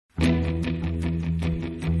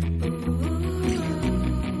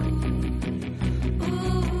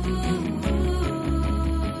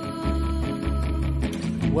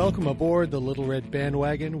welcome aboard the Little Red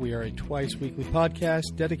Bandwagon. We are a twice-weekly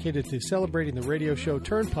podcast dedicated to celebrating the radio show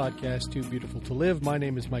turned podcast Too Beautiful to Live. My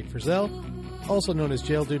name is Mike Frizzell, also known as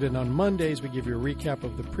Jail Dude, and on Mondays we give you a recap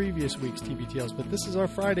of the previous week's TBTLs, but this is our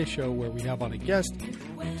Friday show where we have on a guest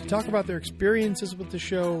to talk about their experiences with the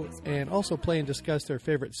show and also play and discuss their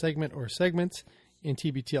favorite segment or segments in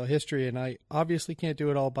TBTL history. And I obviously can't do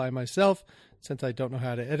it all by myself since I don't know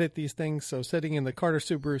how to edit these things. So sitting in the Carter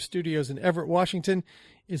Subaru studios in Everett, Washington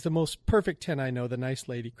is the most perfect 10 I know, the nice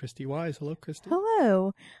lady, Christy Wise. Hello, Christy.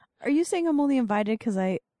 Hello. Are you saying I'm only invited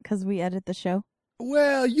because we edit the show?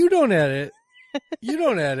 Well, you don't edit. You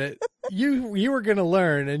don't edit. You were going to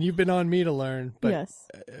learn, and you've been on me to learn. But, yes.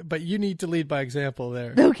 But you need to lead by example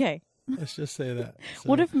there. Okay. Let's just say that. So,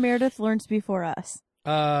 what if Meredith learns before us?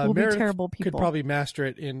 We'll Meredith be terrible people. Could probably master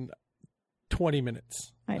it in 20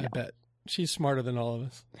 minutes, I bet. She's smarter than all of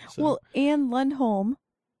us. So. Well, Anne Lundholm,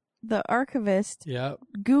 the archivist,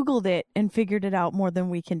 Googled it and figured it out more than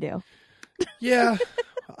we can do. Yeah.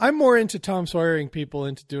 I'm more into Tom Sawyering people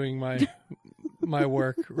into doing my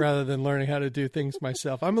work rather than learning how to do things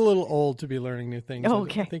myself. I'm a little old to be learning new things. Oh,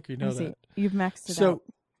 okay. I think you know that. You've maxed it out. So,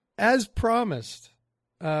 as promised,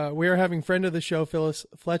 we are having friend of the show, Phyllis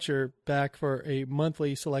Fletcher, back for a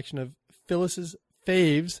monthly selection of Phyllis's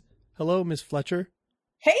faves. Hello, Ms. Fletcher.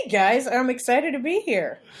 Hey, guys. I'm excited to be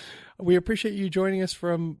here. We appreciate you joining us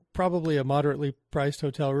from probably a moderately priced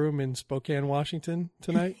hotel room in Spokane, Washington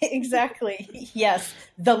tonight. Exactly. Yes.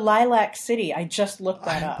 The Lilac City. I just looked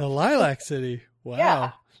that up. The Lilac City. Wow.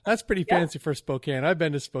 Yeah. That's pretty fancy for Spokane. I've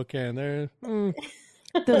been to Spokane. The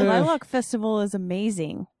Lilac Festival is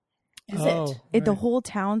amazing. Is it? Right. The whole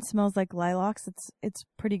town smells like lilacs. It's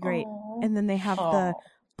pretty great. Aww. And then they have the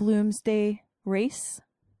Bloomsday race.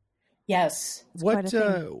 Yes.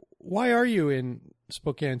 Why are you in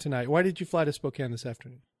Spokane tonight? Why did you fly to Spokane this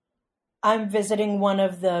afternoon? I'm visiting one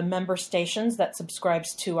of the member stations that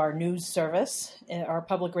subscribes to our news service, our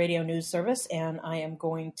public radio news service, and I am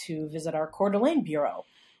going to visit our Coeur d'Alene bureau.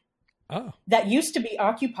 Oh. That used to be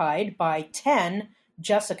occupied by 10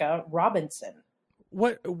 Jessica Robinson.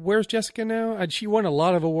 Where's Jessica now? She won a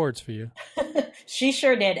lot of awards for you. She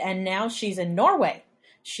sure did, and now she's in Norway.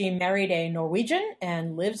 She married a Norwegian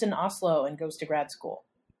and lives in Oslo and goes to grad school.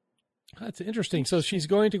 That's interesting. So she's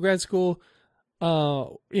going to grad school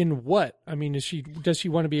in what? I mean, does she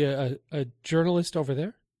want to be a journalist over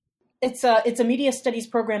there? It's a media studies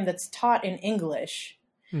program that's taught in English.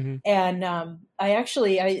 Mm-hmm. And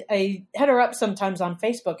I head her up sometimes on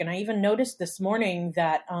Facebook, and I even noticed this morning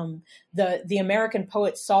that the American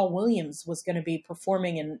poet Saul Williams was going to be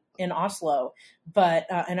performing in Oslo, but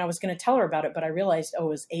and I was going to tell her about it, but I realized it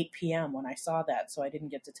was 8 p.m. when I saw that, so I didn't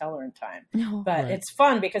get to tell her in time. No. But Right. It's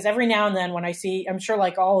fun because every now and then when I see, I'm sure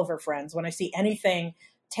like all of her friends, when I see anything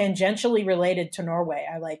tangentially related to Norway,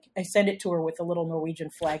 I send it to her with a little Norwegian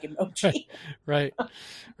flag emoji. Right.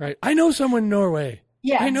 I know someone in Norway.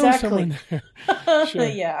 Yeah, I know exactly. someone there. Sure.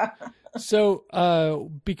 Yeah. So,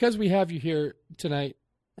 because we have you here tonight,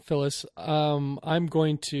 Phyllis, I'm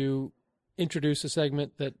going to introduce a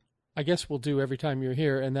segment that I guess we'll do every time you're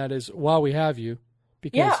here, and that is While We Have You,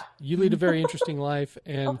 because you lead a very interesting life,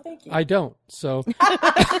 and thank you. I don't. So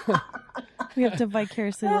We have to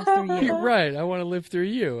vicariously live through you. you're right. I want to live through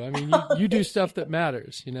you. I mean, you do stuff that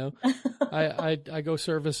matters, you know. I go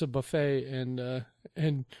service a buffet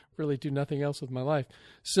and really do nothing else with my life.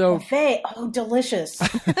 So Buffet. Oh, delicious.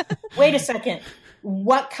 Wait a second.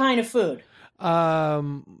 What kind of food?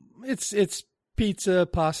 it's pizza,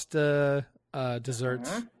 pasta,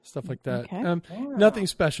 desserts, stuff like that. Okay. Nothing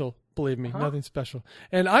special, believe me, nothing special.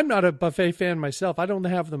 And I'm not a buffet fan myself. I don't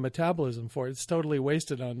have the metabolism for it. It's totally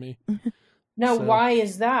wasted on me. Now, So- why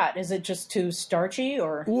is that? Is it just too starchy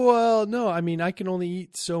or? Well, no, I mean, I can only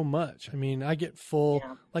eat so much. I mean, I get full,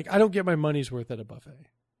 I don't get my money's worth at a buffet.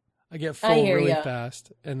 I get full hear really ya.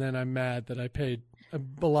 fast, and then I'm mad that I paid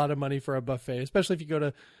a lot of money for a buffet, especially if you go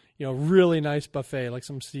to, really nice buffet, like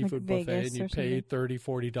some seafood buffet, Vegas and you or pay $30,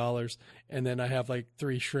 $40, and then I have like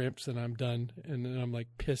 3 shrimps, and I'm done, and then I'm like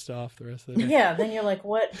pissed off the rest of the day. Yeah, then you're like,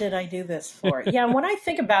 what did I do this for? Yeah, when I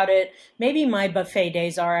think about it, maybe my buffet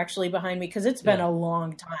days are actually behind me because it's been a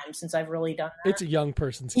long time since I've really done that. It's a young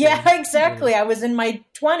person's game. Yeah, exactly. I was in my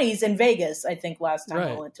 20s in Vegas, I think, last time I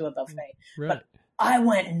Right. went to a buffet. Right. But I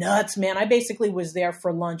went nuts, man. I basically was there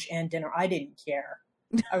for lunch and dinner. I didn't care.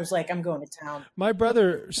 I was like, I'm going to town. My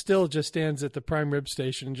brother still just stands at the prime rib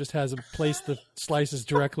station and just has him place the slices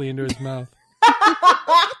directly into his mouth.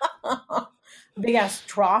 Big ass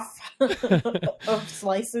trough of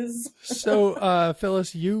slices. So,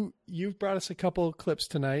 Phyllis, you've brought us a couple clips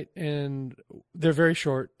tonight, and they're very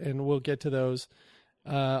short, and we'll get to those.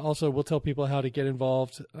 Also, we'll tell people how to get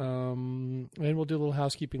involved, and we'll do a little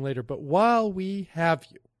housekeeping later. But while we have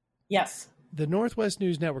you, yes, the Northwest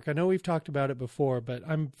News Network, I know we've talked about it before, but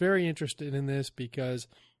I'm very interested in this because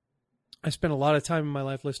I spent a lot of time in my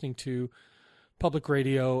life listening to public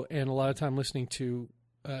radio and a lot of time listening to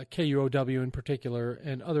KUOW in particular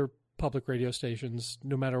and other public radio stations,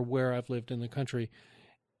 no matter where I've lived in the country.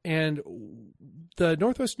 And the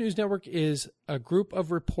Northwest News Network is a group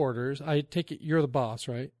of reporters. I take it you're the boss,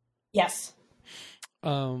 right? Yes.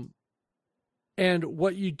 And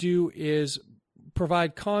what you do is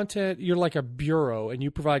provide content. You're like a bureau, and you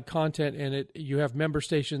provide content, and you have member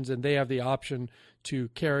stations, and they have the option to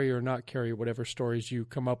carry or not carry whatever stories you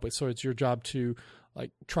come up with. So it's your job to like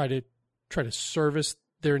try to service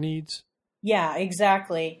their needs. Yeah,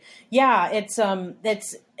 exactly. Yeah, it's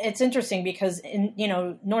interesting because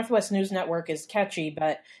Northwest News Network is catchy,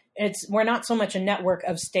 but we're not so much a network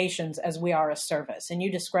of stations as we are a service. And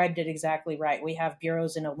you described it exactly right. We have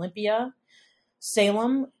bureaus in Olympia,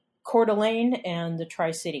 Salem, Coeur d'Alene, and the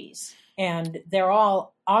Tri-Cities. And they're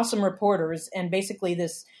all awesome reporters. And basically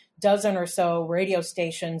this dozen or so radio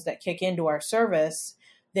stations that kick into our service,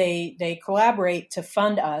 they collaborate to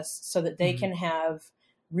fund us so that they can have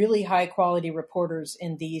really high quality reporters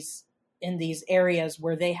in these areas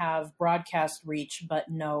where they have broadcast reach but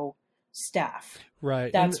no staff.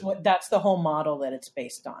 Right. That's the whole model that it's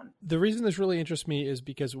based on. The reason this really interests me is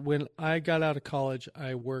because when I got out of college,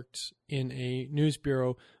 I worked in a news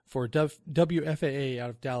bureau for WFAA out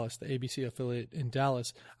of Dallas, the ABC affiliate in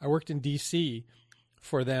Dallas. I worked in DC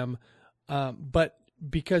for them, but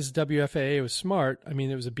because WFAA was smart, I mean,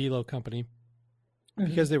 it was a BLO company.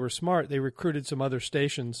 Because they were smart, they recruited some other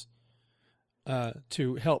stations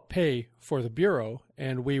to help pay for the bureau,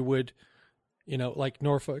 and we would, like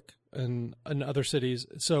Norfolk and other cities.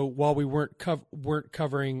 So while we weren't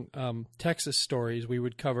covering Texas stories, we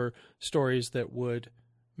would cover stories that would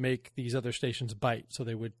make these other stations bite. So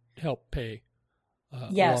they would help pay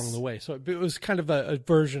along the way. So it was kind of a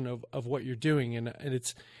version of what you're doing, and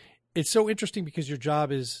it's so interesting because your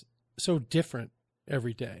job is so different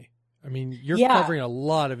every day. I mean, you're covering a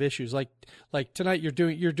lot of issues. Like tonight, you're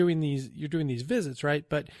doing these visits, right?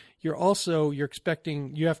 But you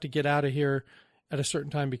have to get out of here at a certain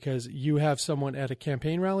time because you have someone at a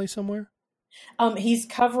campaign rally somewhere. He's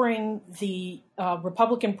covering the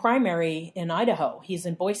Republican primary in Idaho. He's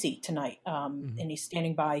in Boise tonight, and he's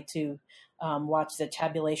standing by to watch the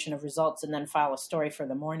tabulation of results and then file a story for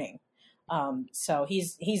the morning. So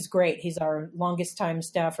he's great. He's our longest time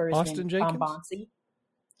staffer. His Austin Jenkins? Tom Bonsi.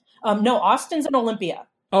 No, Austin's in Olympia.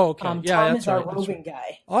 Oh, okay. Tom is our roving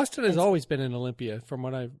guy. Austin has always been in Olympia, from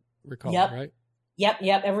what I recall, right? Yep.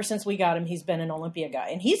 Ever since we got him, he's been an Olympia guy.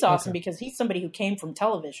 And he's awesome because he's somebody who came from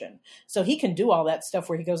television. So he can do all that stuff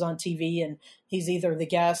where he goes on TV and he's either the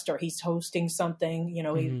guest or he's hosting something.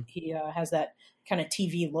 He has that kind of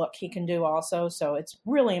TV look he can do also. So it's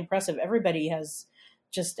really impressive. Everybody has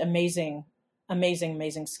just amazing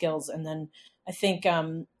skills. And then I think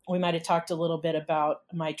we might have talked a little bit about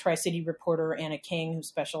my Tri-City reporter, Anna King, who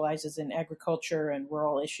specializes in agriculture and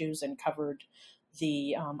rural issues and covered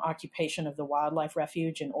the occupation of the wildlife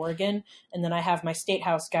refuge in Oregon. And then I have my State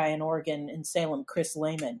House guy in Oregon, in Salem, Chris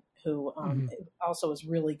Lehman, who also is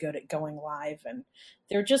really good at going live. And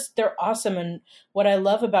they're awesome. And what I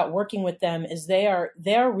love about working with them is they are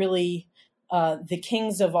really the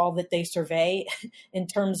kings of all that they survey in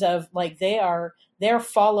terms of like they're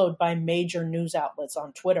followed by major news outlets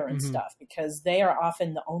on Twitter and stuff because they are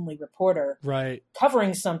often the only reporter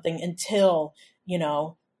covering something until,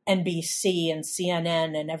 NBC and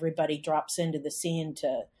CNN and everybody drops into the scene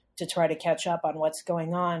to try to catch up on what's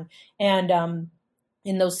going on. And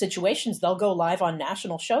in those situations, they'll go live on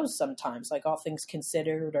national shows sometimes, like All Things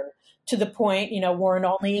Considered or To the Point, Warren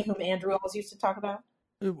Olney, whom Andrew always used to talk about.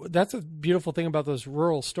 That's a beautiful thing about those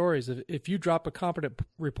rural stories. If you drop a competent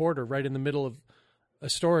reporter right in the middle of a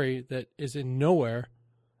story that is in nowhere,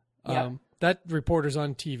 that reporter's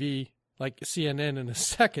on TV like CNN in a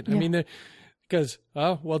second. I mean, because,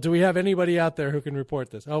 do we have anybody out there who can report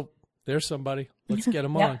this? Oh, there's somebody. Let's get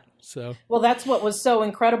them on. So, well, that's what was so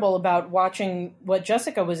incredible about watching what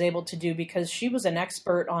Jessica was able to do because she was an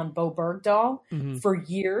expert on Bo Bergdahl for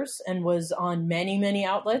years and was on many, many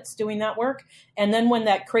outlets doing that work. And then when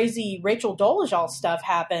that crazy Rachel Dolezal stuff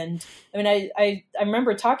happened, I mean, I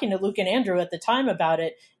remember talking to Luke and Andrew at the time about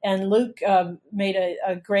it, and Luke made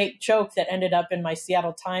a great joke that ended up in my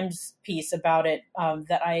Seattle Times piece about it,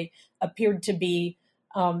 that I appeared to be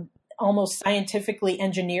almost scientifically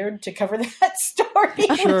engineered to cover that story,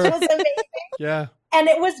 which was amazing. Yeah. And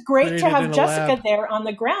it was great to have Jessica there on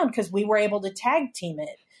the ground because we were able to tag team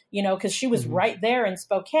it. because she was right there in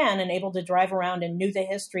Spokane and able to drive around and knew the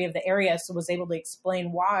history of the area, so was able to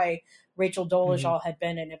explain why Rachel Dolezal had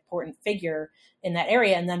been an important figure in that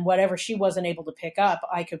area. And then whatever she wasn't able to pick up,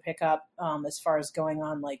 I could pick up as far as going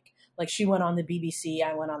on, like she went on the BBC,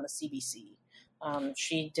 I went on the CBC.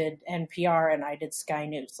 She did NPR and I did Sky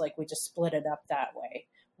News. Like we just split it up that way,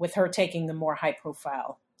 with her taking the more high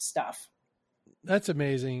profile stuff. That's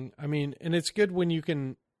amazing. I mean, and it's good when it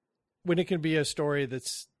can be a story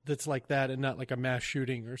that's like that and not like a mass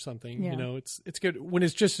shooting or something. Yeah. It's good when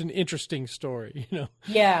it's just an interesting story,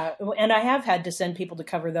 Yeah. And I have had to send people to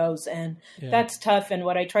cover those, and that's tough. And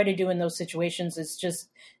what I try to do in those situations is just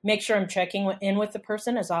make sure I'm checking in with the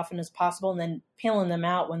person as often as possible and then peeling them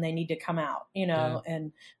out when they need to come out,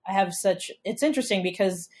 and I have it's interesting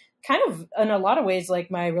because kind of in a lot of ways,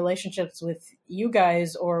 like my relationships with you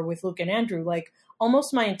guys or with Luke and Andrew, like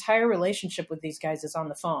almost my entire relationship with these guys is on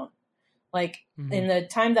the phone. Like in the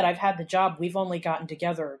time that I've had the job, we've only gotten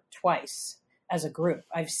together twice as a group.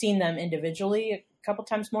 I've seen them individually a couple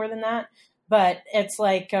times more than that, but it's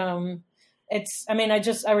like,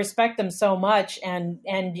 I respect them so much. And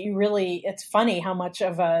it's funny how much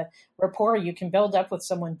of a rapport you can build up with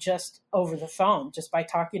someone just over the phone, just by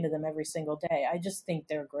talking to them every single day. I just think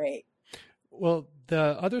they're great. Well,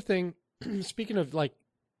 the other thing, speaking of like,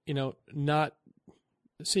 not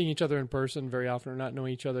seeing each other in person very often or not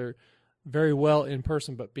knowing each other very well in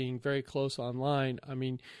person, but being very close online. I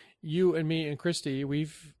mean, you and me and Christy,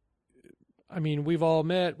 we've all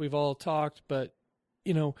met, we've all talked, but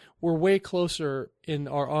we're way closer in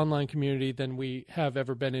our online community than we have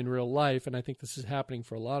ever been in real life. And I think this is happening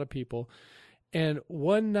for a lot of people. And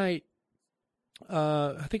one night,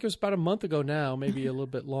 I think it was about a month ago now, maybe a little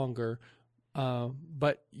bit longer.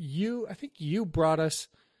 But I think you brought us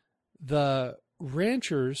the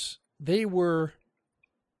ranchers. They were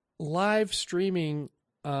live streaming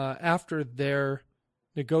after their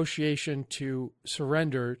negotiation to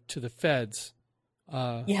surrender to the feds.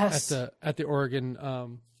 Yes. At the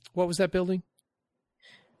Oregon, what was that building?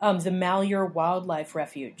 The Malheur Wildlife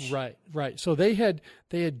Refuge. Right. So they had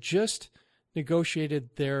just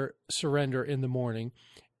negotiated their surrender in the morning,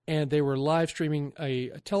 and they were live streaming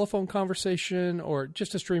a telephone conversation or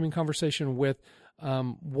just a streaming conversation with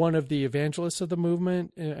one of the evangelists of the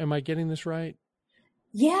movement. Am I getting this right?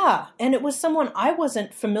 Yeah, and it was someone I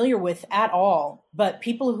wasn't familiar with at all, but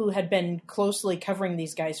people who had been closely covering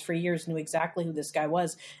these guys for years knew exactly who this guy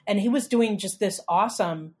was. And he was doing just this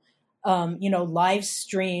awesome, live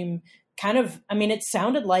stream kind of, it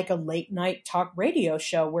sounded like a late night talk radio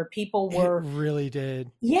show where people were... It really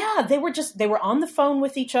did. Yeah, they were on the phone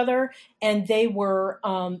with each other, and they were,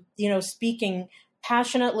 speaking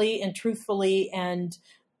passionately and truthfully, and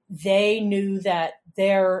they knew that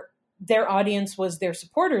their audience was their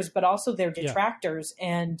supporters, but also their detractors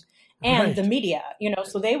and the media,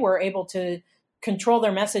 so they were able to control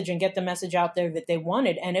their message and get the message out there that they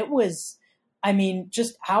wanted. And it was,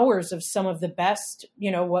 just hours of some of the best,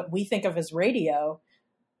 what we think of as radio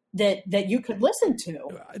that you could listen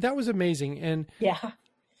to. That was amazing. And yeah,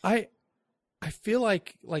 I feel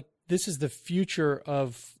like this is the future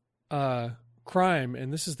of crime,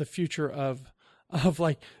 and this is the future of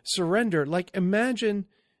like surrender. Like imagine,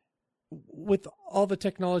 with all the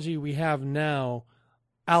technology we have now,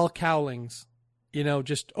 Al Cowlings,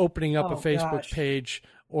 just opening up a Facebook page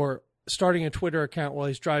or starting a Twitter account while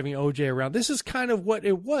he's driving OJ around. This is kind of what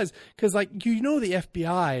it was. Because, the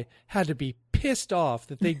FBI had to be pissed off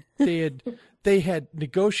that they had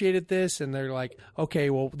negotiated this, and they're like, okay,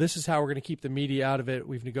 well, this is how we're going to keep the media out of it.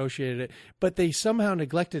 We've negotiated it. But they somehow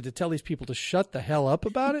neglected to tell these people to shut the hell up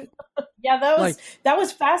about it. Yeah, that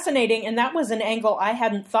was fascinating, and that was an angle I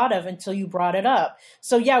hadn't thought of until you brought it up.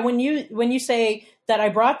 So yeah, when you say that I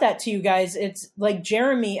brought that to you guys, it's like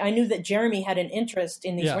Jeremy. I knew that Jeremy had an interest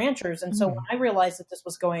in these ranchers, and so when I realized that this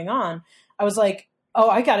was going on, I was like, oh,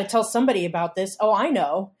 I got to tell somebody about this. Oh, I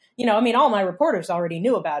know. All my reporters already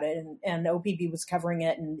knew about it, and OPB was covering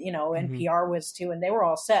it, and, NPR was too, and they were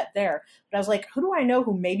all set there. But I was like, who do I know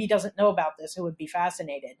who maybe doesn't know about this, who would be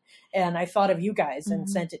fascinated? And I thought of you guys and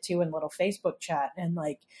sent it to you in a little Facebook chat.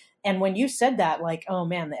 And when you said that, oh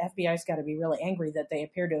man, the FBI's got to be really angry that they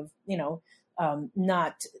appear to have,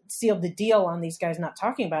 not sealed the deal on these guys not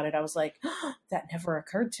talking about it. I was like, oh, that never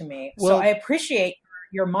occurred to me. Well, so I appreciate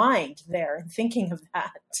your mind there and thinking of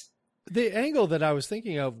that. The angle that I was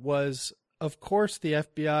thinking of was, of course, the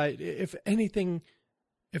FBI, if anything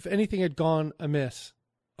had gone amiss,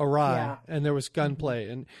 awry, and there was gunplay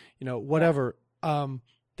and, whatever,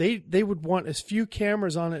 they would want as few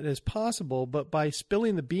cameras on it as possible. But by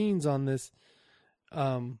spilling the beans on this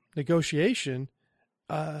negotiation,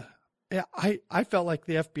 I felt like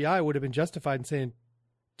the FBI would have been justified in saying,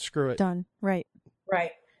 screw it. Done. Right.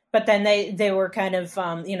 Right. But then they were kind of,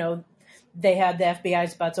 they had the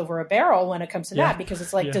FBI's butts over a barrel when it comes to that, because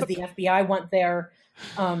it's like, does the FBI want their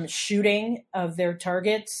shooting of their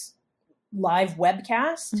targets live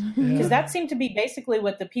webcast? Because that seemed to be basically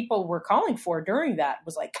what the people were calling for during that,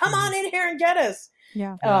 was like, come on in here and get us.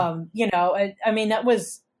 Yeah. I mean,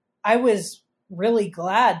 I was really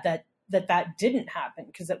glad that didn't happen,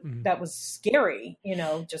 because that was scary,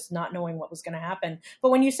 just not knowing what was going to happen.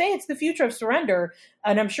 But when you say it's the future of surrender,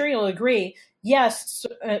 and I'm sure you'll agree, yes,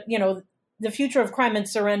 the future of crime and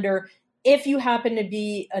surrender, if you happen to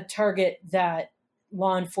be a target that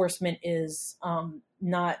law enforcement is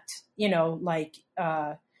not, like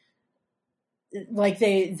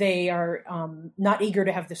they are not eager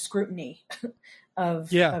to have the scrutiny of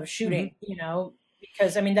shooting,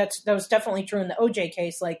 because I mean, that was definitely true in the OJ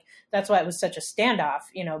case. Like, that's why it was such a standoff,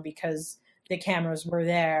 because the cameras were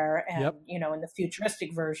there, and in the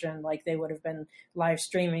futuristic version, like, they would have been live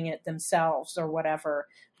streaming it themselves or whatever.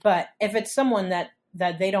 But if it's someone that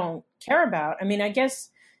they don't care about, I mean, I guess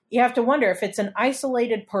you have to wonder if it's an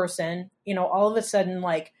isolated person, all of a sudden,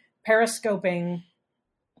 like, periscoping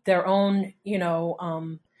their own,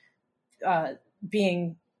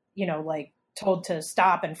 being, like, told to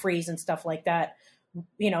stop and freeze and stuff like that.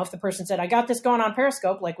 If the person said, I got this going on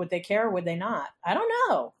Periscope, like, would they care or would they not? I don't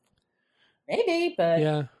know. Maybe,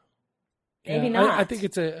 but maybe not. I think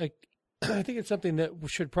it's I think it's something that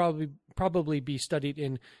should probably be studied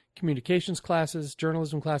in communications classes,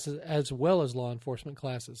 journalism classes, as well as law enforcement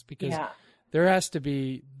classes, because they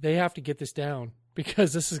have to get this down,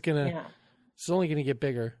 because this is it's only going to get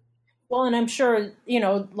bigger. Well, and I'm sure,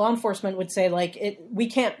 law enforcement would say, like, we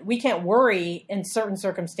can't worry in certain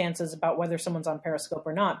circumstances about whether someone's on Periscope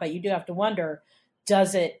or not, but you do have to wonder,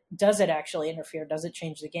 does it actually interfere? Does it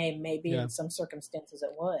change the game? Maybe in some circumstances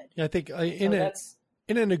it would. Yeah, I think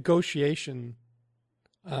in a negotiation,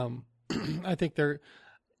 I think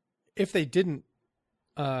if they didn't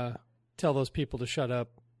tell those people to shut up,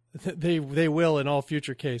 they will in all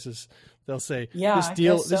future cases. They'll say, this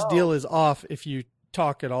deal is off if you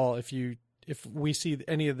talk at all. If we see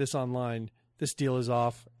any of this online, this deal is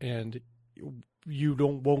off, and you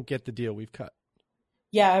won't get the deal we've cut.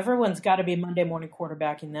 Yeah, everyone's got to be Monday morning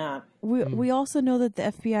quarterbacking that. We also know that the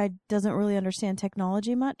FBI doesn't really understand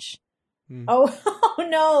technology much. Oh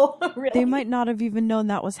no, really? They might not have even known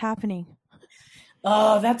that was happening.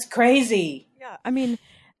 Oh, that's crazy. Yeah, I mean,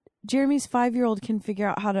 Jeremy's 5-year-old can figure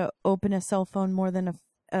out how to open a cell phone more than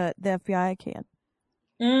the FBI can.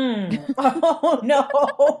 Oh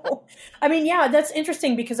no. I mean, yeah, that's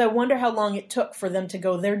interesting, because I wonder how long it took for them to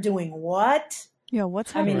go, they're doing what? Yeah,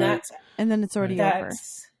 what's happening? I mean, and then it's already over.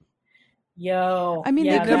 I mean,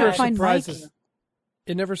 they couldn't find Mike.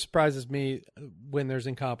 It never surprises me when there's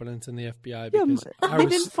incompetence in the FBI, because they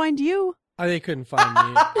didn't find you. They couldn't find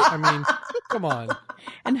me. I mean, come on.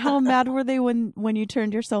 And how mad were they when you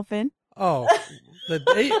turned yourself in? Oh,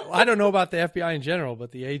 I don't know about the FBI in general,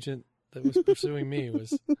 but the agent that was pursuing me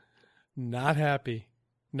was not happy.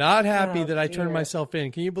 Not happy that I turned myself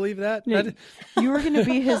in. Can you believe that? You were going to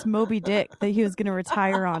be his Moby Dick that he was going to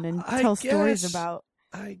retire on and tell stories about.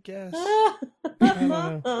 I guess. I don't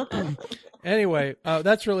know. Anyway,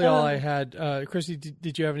 that's really all I had. Chrissy,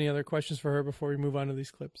 did you have any other questions for her before we move on to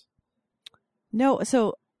these clips? No.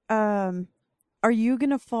 So, are you going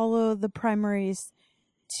to follow the primaries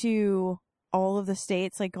to all of the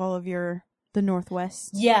states, like all of the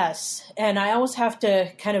Northwest? Yes. And I always have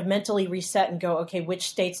to kind of mentally reset and go, okay, which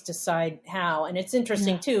states decide how? And it's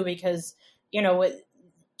interesting too, because,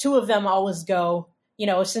 two of them always go,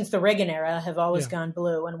 since the Reagan era, have always gone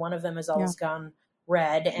blue, and one of them has always gone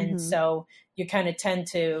red. And so you kind of tend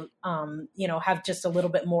to, have just a little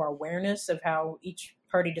bit more awareness of how each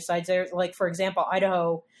party decides there. Like, for example,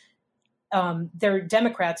 Idaho, their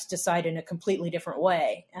Democrats decide in a completely different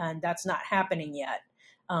way, and that's not happening yet.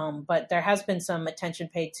 But there has been some attention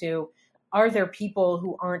paid to, are there people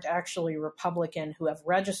who aren't actually Republican who have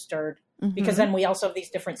registered? Because then we also have these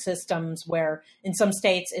different systems where in some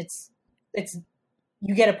states it's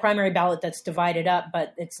you get a primary ballot that's divided up,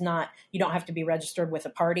 but it's not, you don't have to be registered with a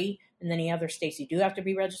party. And then in other states, you do have to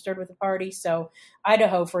be registered with a party. So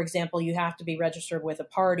Idaho, for example, you have to be registered with a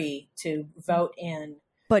party to vote in.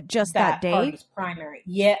 But just that day? Party's primary.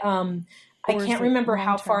 Yeah. I can't remember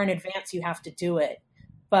how far in advance you have to do it,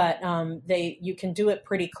 but you can do it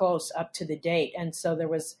pretty close up to the date. And so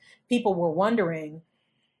people were wondering,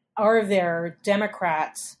 are there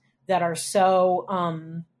Democrats that are so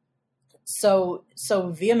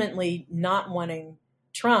vehemently not wanting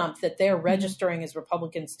Trump that they're registering as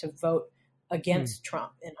Republicans to vote against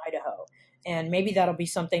Trump in Idaho? And maybe that'll be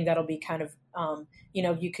something that'll be kind of,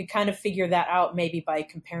 you could kind of figure that out maybe by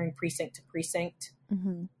comparing precinct to precinct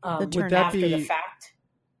Would that after the fact.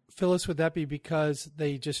 Phyllis, would that be because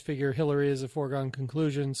they just figure Hillary is a foregone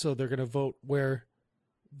conclusion, so they're going to vote where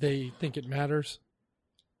they think it matters?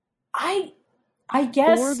 I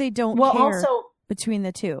guess. Or they don't care also, between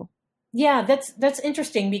the two. Yeah, that's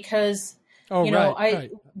interesting because, what I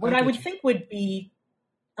would think would be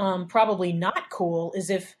probably not cool is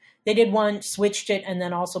if they did one, switched it, and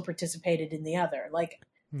then also participated in the other. Like,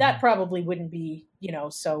 that probably wouldn't be,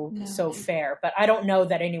 so fair. But I don't know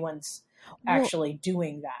that anyone's actually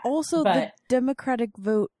doing that. Also, the Democratic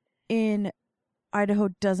vote in Idaho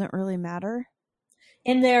doesn't really matter.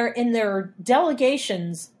 In their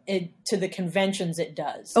delegations to the conventions, it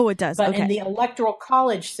does. Oh, it does. But okay. in the electoral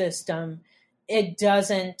college system, it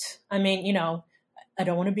doesn't. I mean, I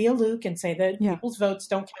don't want to be a Luke and say that people's votes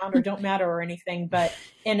don't count or don't matter or anything. But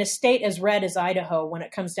in a state as red as Idaho, when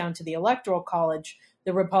it comes down to the electoral college,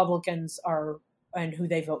 the Republicans and who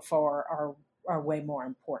they vote for are way more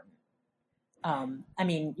important. I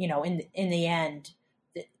mean, in the end,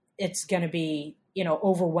 it's going to be,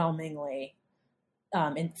 overwhelmingly,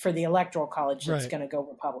 for the electoral college, it's going to go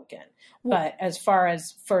Republican. But as far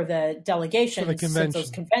as for the delegations, since those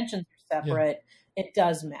conventions are separate, it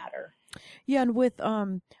does matter. Yeah, and with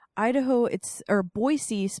Idaho, or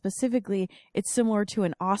Boise specifically, it's similar to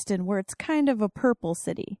in Austin, where it's kind of a purple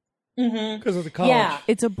city. Because of the college. Yeah.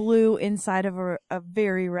 It's a blue inside of a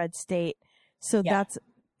very red state. So that's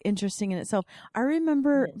interesting in itself. I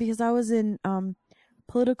remember because I was in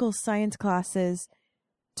political science classes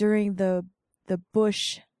during the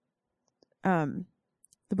Bush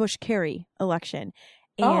Kerry election,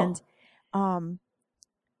 and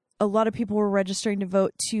a lot of people were registering to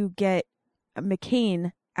vote to get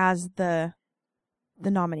McCain as the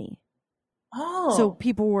nominee. Oh, so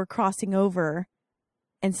people were crossing over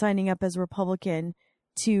and signing up as Republican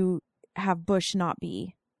to have Bush not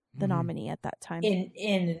be the nominee at that time.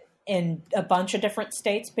 In a bunch of different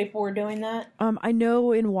states, people were doing that. I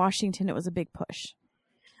know in Washington it was a big push.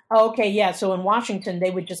 Okay, yeah. So in Washington,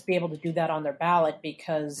 they would just be able to do that on their ballot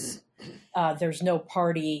because there's no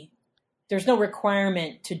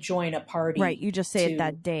requirement to join a party. Right, you just say it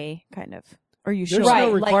that day, kind of, or you show. There's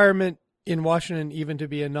no requirement in Washington even to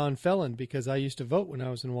be a non-felon because I used to vote when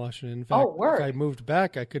I was in Washington. In fact, if I moved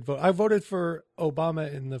back, I could vote. I voted for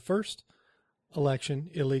Obama in the first election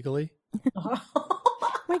illegally.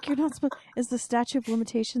 Mike, you're not supposed. Is the statute of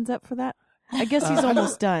limitations up for that? I guess he's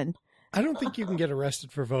almost done. I don't think you can get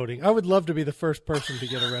arrested for voting. I would love to be the first person to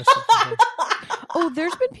get arrested for voting. Oh,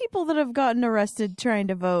 there's been people that have gotten arrested trying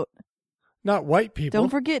to vote. Not white people. Don't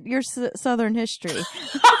forget your Southern history.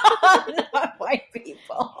 Not white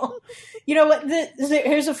people. You know what?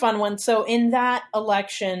 Here's a fun one. So in that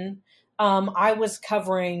election, I was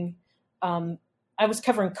covering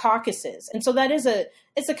caucuses, and so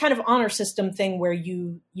it's a kind of honor system thing where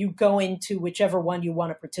you go into whichever one you want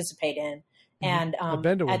to participate in, and at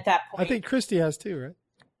that point, I think Christy has too, right?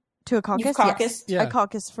 To a caucus? You've caucused? Yes. Yeah. I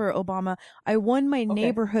caucused for Obama. I won my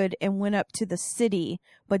neighborhood and went up to the city,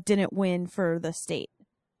 but didn't win for the state.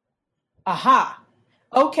 Aha.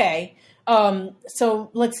 Okay.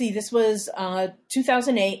 So let's see. This was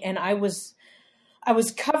 2008, and I was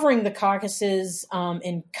covering the caucuses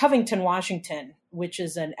in Covington, Washington, which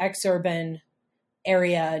is an ex-urban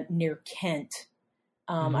area near Kent.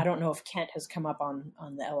 I don't know if Kent has come up on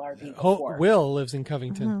the LRB before. Will lives in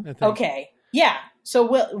Covington, I think. Okay. Yeah. So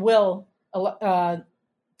Will,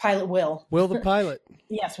 Pilot Will. Will the pilot.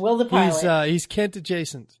 Yes, Will the pilot. He's Kent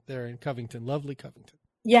adjacent there in Covington. Lovely Covington.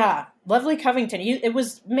 Yeah, lovely Covington. It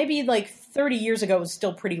was maybe like 30 years ago, it was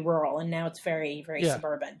still pretty rural, and now it's very, very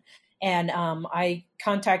suburban. And I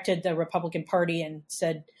contacted the Republican Party and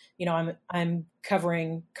said, I'm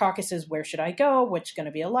covering caucuses. Where should I go? Which is going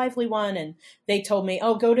to be a lively one? And they told me,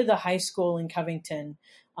 go to the high school in Covington.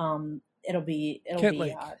 It'll be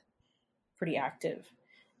pretty active.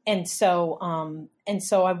 And so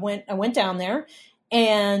I went down there,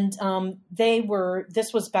 and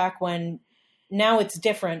this was back when. Now it's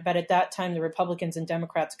different, but at that time, the Republicans and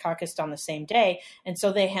Democrats caucused on the same day. And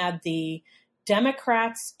so they had the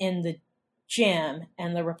Democrats in the gym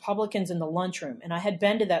and the Republicans in the lunchroom. And I had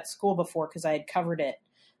been to that school before because I had covered it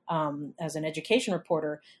as an education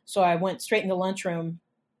reporter. So I went straight in the lunchroom,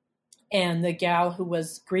 and the gal who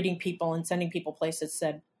was greeting people and sending people places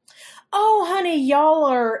said, "Oh, honey, y'all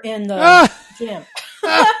are in the gym."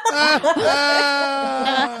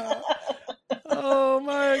 Oh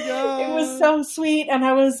my God. It was so sweet. And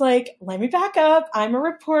I was like, let me back up. I'm a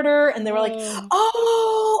reporter. And they were like,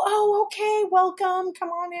 oh, okay. welcome. Come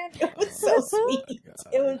on in. It was so sweet.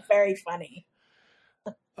 It was very funny.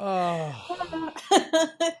 Oh,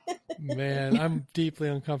 man, I'm deeply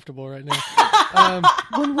uncomfortable right now.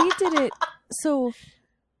 When we did it, so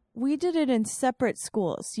we did it in separate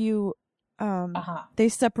schools. They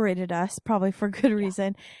separated us probably for good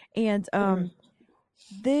reason. And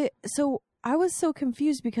so I was so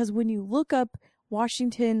confused because when you look up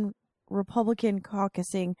Washington Republican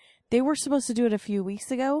caucusing, they were supposed to do it a few weeks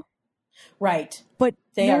ago. Right. But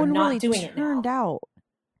they are not really doing it now. Turned out.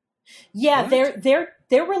 Yeah,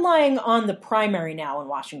 they're relying on the primary now in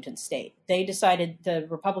Washington State. They decided, the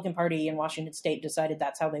Republican Party in Washington State decided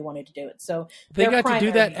that's how they wanted to do it. So they got to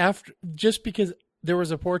do that after, just because there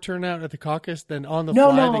was a poor turnout at the caucus, then on the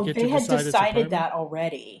fly they had decided that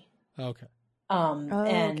already. Okay.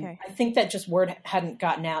 I think that just word hadn't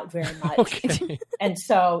gotten out very much. Okay. And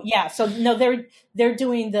so, no, they're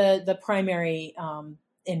doing the primary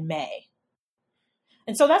in May.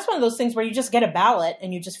 And so that's one of those things where you just get a ballot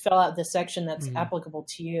and you just fill out the section that's applicable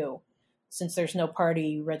to you, since there's no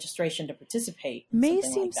party registration to participate. May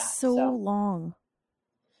seems so long.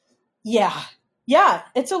 Yeah.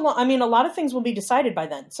 It's a lot of things will be decided by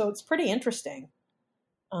then. So it's pretty interesting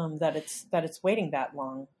that it's waiting that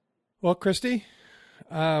long. Well, Christy,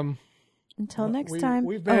 until next time,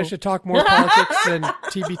 we've managed to talk more politics than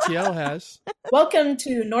TBTL has. Welcome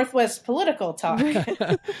to Northwest Political Talk.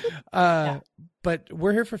 But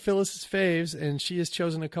we're here for Phyllis's faves, and she has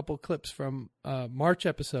chosen a couple clips from March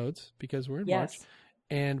episodes, because we're in March,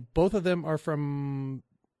 and both of them are from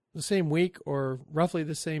the same week or roughly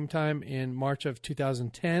the same time in March of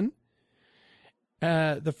 2010.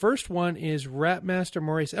 The first one is Rap Master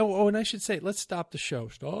Maurice. Oh, and I should say, let's stop the show.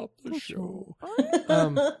 Stop the show.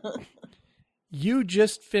 You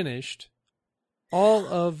just finished all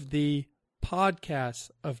of the podcasts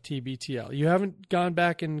of TBTL. You haven't gone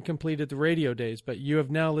back and completed the radio days, but you have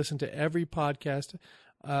now listened to every podcast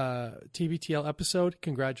TBTL episode.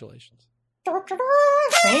 Congratulations.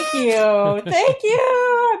 Thank you.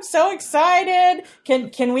 I'm so excited.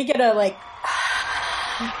 Can we get a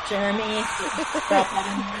Jeremy?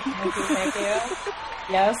 Thank you.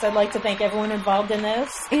 Yes, I'd like to thank everyone involved in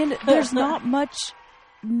this. And there's not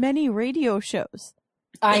many radio shows.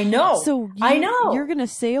 I know. So you're going to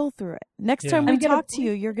sail through it. Next time we talk to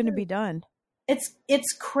you, you're going to be done.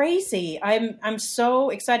 It's crazy. I'm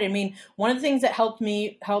so excited. I mean, one of the things that helped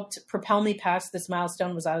propel me past this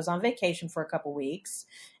milestone was I was on vacation for a couple weeks,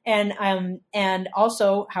 and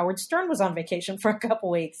also Howard Stern was on vacation for a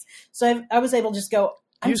couple weeks. So I was able to just go.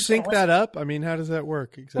 Do you sync that up? I mean, how does that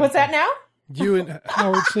work exactly? What's that now? You and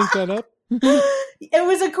Howard sync that up? It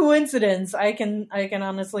was a coincidence. I can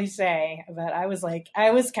honestly say that I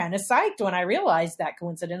was kind of psyched when I realized that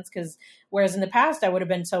coincidence, because whereas in the past I would have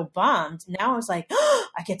been so bummed, now I was like,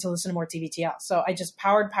 I get to listen to more TBTL. So I just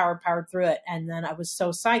powered through it. And then I was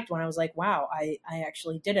so psyched when I was like, wow, I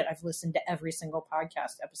actually did it. I've listened to every single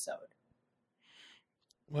podcast episode.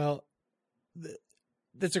 Well,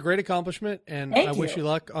 that's a great accomplishment, and I wish you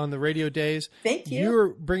luck on the radio days. Thank you. You're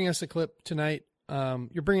bringing us a clip tonight.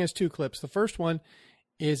 You're bringing us two clips. The first one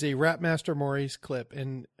is a Rap Master Maurice clip,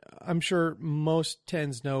 and I'm sure most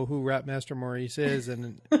tens know who Rap Master Maurice is.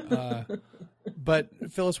 And but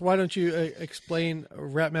Phyllis, why don't you explain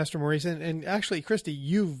Rap Master Maurice? And actually, Christy,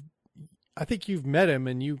 I think you've met him,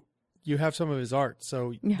 and you have some of his art.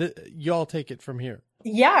 So you all take it from here.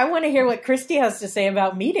 Yeah, I want to hear what Christy has to say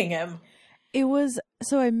about meeting him.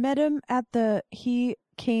 I met him at he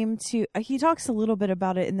talks a little bit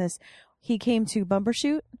about it in this. He came to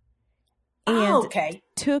Bumbershoot and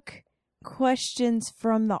took questions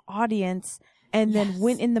from the audience and then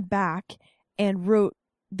went in the back and wrote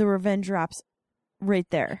the revenge raps right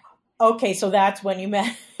there. Okay, so that's when you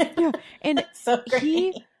met. Yeah, and so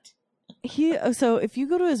great. So if you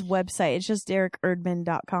go to his website, it's just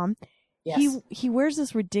DerekErdman.com. Yes. He wears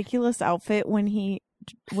this ridiculous outfit when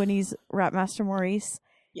he's Rap Master Maurice.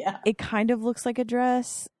 Yeah. It kind of looks like a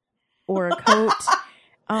dress or a coat.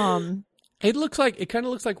 It kind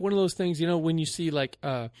of looks like one of those things, when you see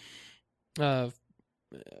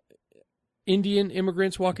Indian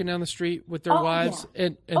immigrants walking down the street with their wives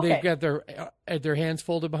and they've got their hands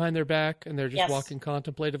folded behind their back and they're just walking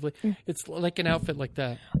contemplatively. It's like an outfit like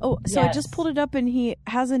that. Oh, so I just pulled it up and he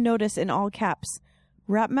has a notice in all caps.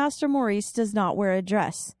 Rap Master Maurice does not wear a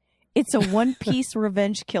dress. It's a one-piece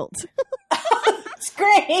revenge kilt. It's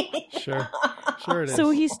great. Sure it is. So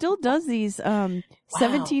he still does these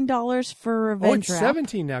 $17 for revenge wrap. wrap.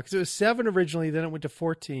 $17 now, because it was $7 originally, then it went to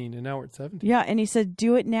 $14, and now we're at $17. Yeah, and he said,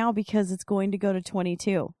 do it now because it's going to go to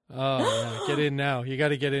 $22. Oh, yeah. Get in now. You got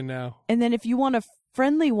to get in now. And then if you want to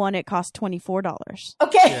friendly one, it cost $24.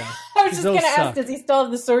 Okay. Yeah. I was just Those going to ask, suck. does he still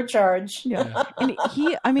have the surcharge? Yeah. And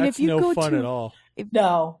I mean, That's if you no go fun to, at all.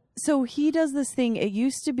 No. so he does this thing. It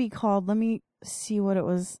used to be called, let me see what it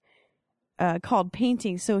was called,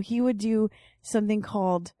 painting. So he would do something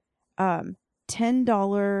called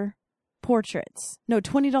 $10 portraits. No,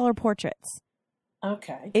 $20 portraits.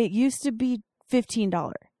 Okay. It used to be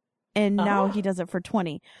 $15, and now Oh. he does it for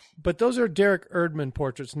 $20. But those are Derek Erdman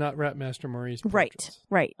portraits, not Rapmaster Maurice portraits.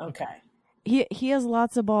 Right. Okay. He has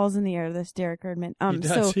lots of balls in the air, this Derek Erdman. He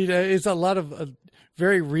does. So He does. It's a lot of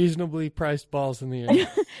very reasonably priced balls in the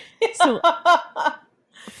air. so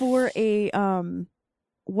for a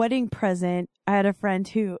wedding present, I had a friend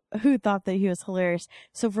who thought that he was hilarious.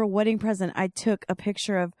 So for a wedding present, I took a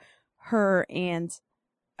picture of her and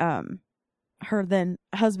her then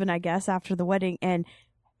husband, I guess, after the wedding, and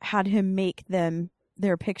had him make them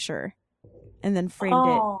their picture, and then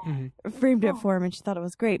framed it for him, and she thought it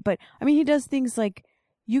was great. But I mean, he does things like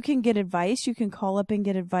you can get advice, you can call up and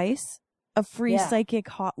get advice, a free psychic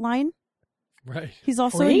hotline. Right. He's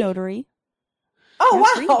also Free? a notary.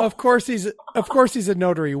 Oh, wow. Of course he's a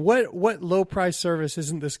notary. What low price service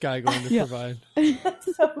isn't this guy going to provide?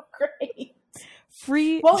 That's so great.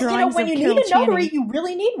 Free Well, drawings when of you Carol need a notary, Channing. you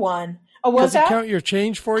really need one. Oh, was Does it that? count your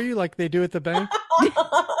change for you like they do at the bank?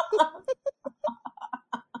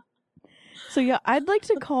 So yeah, I'd like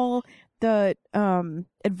to call the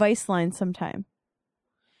advice line sometime.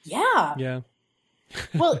 Yeah. Yeah.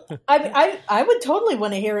 Well, I would totally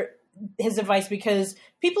want to hear his advice, because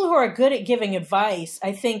people who are good at giving advice,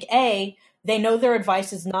 I think, A, they know their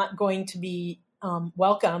advice is not going to be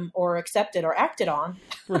welcome or accepted or acted on.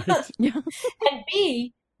 Right. Yeah. And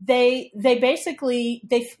B, they basically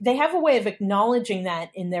they have a way of acknowledging that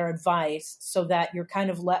in their advice, so that you're kind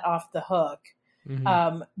of let off the hook.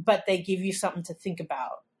 Mhm. But they give you something to think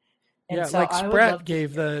about. And Yeah, so like I would Spratt love to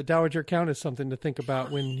gave hear. the Dowager Countess something to think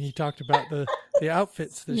about when he talked about the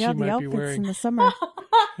outfits that Yeah, she the might be outfits wearing. in the summer.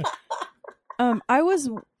 I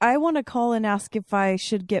want to call and ask if I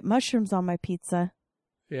should get mushrooms on my pizza.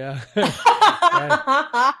 Yeah. Right.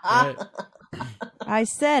 I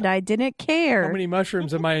said I didn't care. How many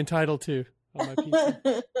mushrooms am I entitled to on my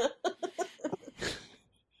pizza?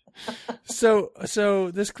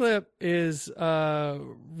 So this clip is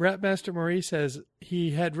Rapmaster Maurice says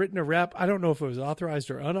he had written a rap. I don't know if it was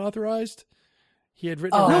authorized or unauthorized. He had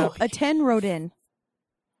written a rap. A 10 wrote in.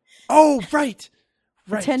 Oh, right.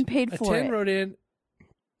 Right. 10 paid for a 10 it. wrote in,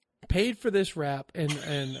 paid for this rap, and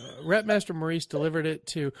Rapmaster Maurice delivered it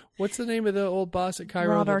to, what's the name of the old boss at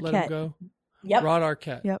Cairo Rod that let him Arquette. go? Yep. Rod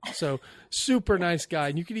Arquette. Yep. So super nice guy.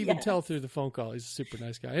 And you can even Yeah. tell through the phone call he's a super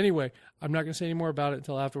nice guy. Anyway, I'm not going to say any more about it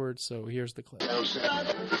until afterwards, so here's the clip.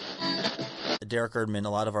 Derek Erdman, a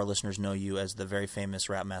lot of our listeners know you as the very famous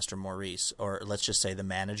Rapmaster Maurice, or let's just say the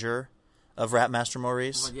manager of Rapmaster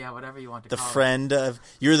Maurice. Well, yeah, whatever you want to The call friend of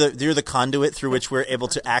you're the conduit through which we're able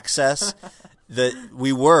to access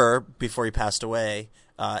we were before he passed away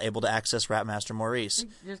able to access Rapmaster Maurice. it.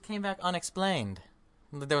 It just came back unexplained.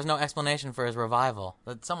 There was no explanation for his revival.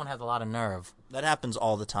 Someone has a lot of nerve. That happens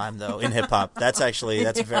all the time though in hip hop. That's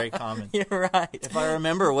very common. You're right. If I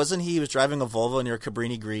remember, wasn't he was driving a Volvo near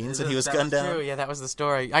Cabrini Greens and he was That gunned down? True. Yeah, that was the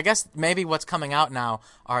story. I guess maybe what's coming out now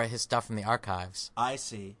are his stuff from the archives. I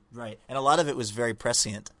see. Right. And a lot of it was very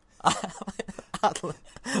prescient.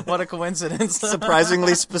 What a coincidence.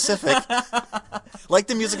 Surprisingly specific. Like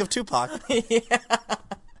the music of Tupac.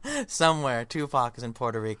 Somewhere, Tupac is in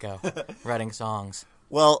Puerto Rico writing songs.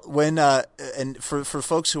 Well, when and for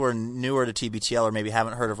folks who are newer to TBTL or maybe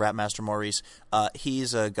haven't heard of Rapmaster Maurice,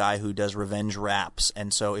 he's a guy who does revenge raps,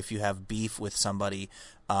 and so if you have beef with somebody,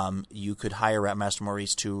 you could hire Rapmaster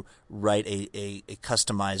Maurice to write a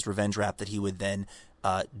customized revenge rap that he would then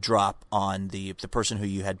drop on the person who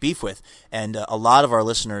you had beef with. And a lot of our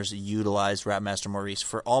listeners utilized Rapmaster Maurice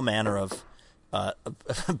for all manner of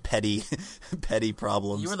petty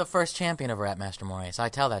problems. You were the first champion of Rapmaster Maurice. I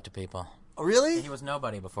tell that to people. Really? He was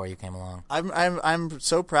nobody before you came along. I'm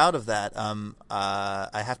so proud of that.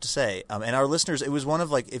 I have to say, and our listeners, it was one of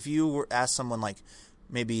like if you were asked someone like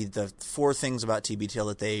maybe the 4 things about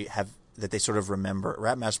TBTL that they sort of remember,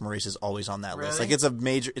 Rapmaster Maurice is always on that list. Really?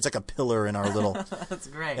 Like it's like a pillar in our little That's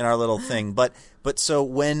great. in our little thing. But so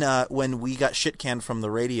when we got shit canned from the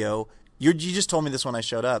radio, you just told me this when I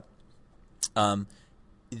showed up.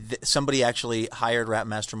 Somebody actually hired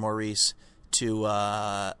Rapmaster Maurice to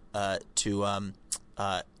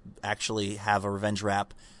actually have a revenge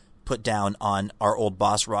rap put down on our old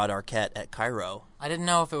boss Rod Arquette at Cairo. I didn't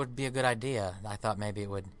know if it would be a good idea. I thought maybe it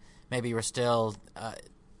would. Maybe you were still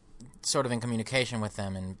sort of in communication with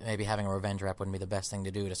them, and maybe having a revenge rap wouldn't be the best thing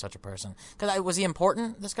to do to such a person. Because was he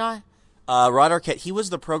important, this guy? Rod Arquette, he was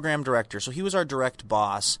the program director, so he was our direct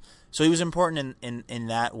boss. So he was important in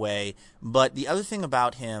that way. But the other thing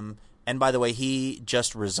about him, and by the way, he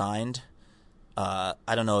just resigned. I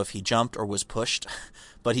don't know if he jumped or was pushed,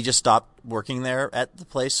 but he just stopped working there at the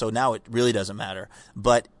place, so now it really doesn't matter.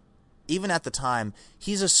 But even at the time,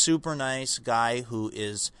 he's a super nice guy who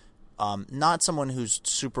is not someone who's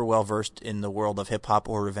super well-versed in the world of hip-hop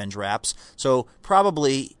or revenge raps. So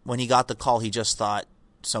probably when he got the call, he just thought,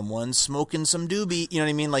 someone's smoking some doobie. You know what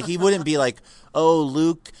I mean? Like, he wouldn't be like, oh,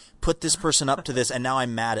 Luke put this person up to this, and now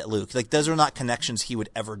I'm mad at Luke. Like, those are not connections he would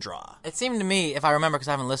ever draw. It seemed to me, if I remember, because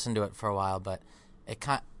I haven't listened to it for a while, but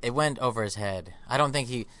it went over his head. I don't think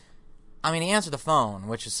he answered the phone,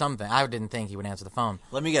 which is something. I didn't think he would answer the phone.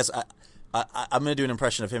 Let me guess. I'm going to do an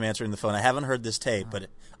impression of him answering the phone. I haven't heard this tape, but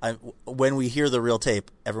when we hear the real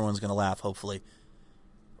tape, everyone's going to laugh, hopefully.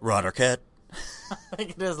 Rod Arquette. I think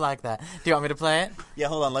it is like that. Do you want me to play it? Yeah,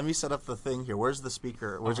 hold on. Let me set up the thing here. Where's the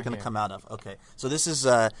speaker? Where's it going to come out of? Okay. So this is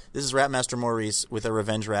Rapmaster Maurice with a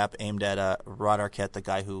revenge rap aimed at Rod Arquette, the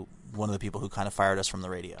guy one of the people who kind of fired us from the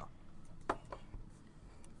radio.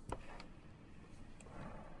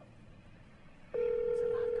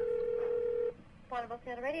 On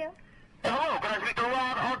the radio. Hello, can I speak to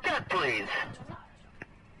Rod Arquette, please?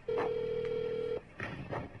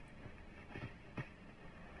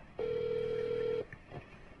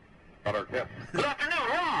 Rod Arquette. Good afternoon,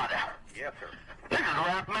 Rod. Yes, sir. This is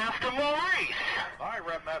Rapmaster Maurice. Hi,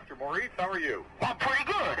 Rapmaster Maurice. How are you? I'm pretty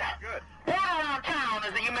good. Good. Word around town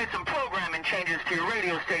is that you made some programming changes to your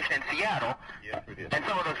radio station in Seattle. Yes, we did. And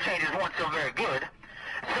some of those changes weren't so very good.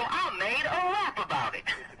 So I made a rap about it.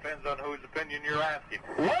 It depends on whose opinion you're asking.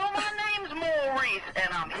 Well, my name's Maurice,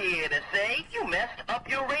 and I'm here to say you messed up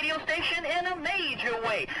your radio station in a major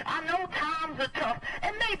way. I know times are tough,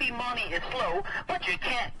 and maybe money is slow, but you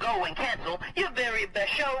can't go and cancel your very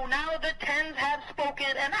best show. Now the Tens have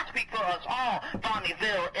spoken, and I speak for us all.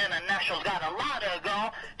 Bonneville International's got a lot of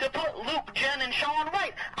gall to put Luke, Jen, and Sean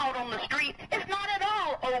right out on the street. It's not at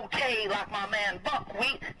all okay, like my man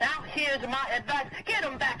Buckwheat. Now here's my advice. Get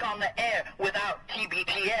them back on the air without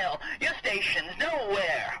TBTL. Your station's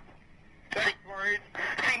nowhere.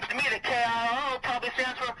 Seems to me that KIRO probably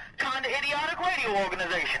stands for Kinda Idiotic Radio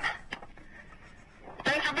Organization.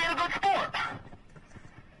 Thanks for being a good sport.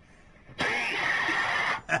 Peace.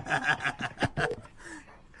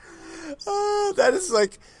 Oh,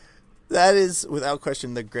 that is without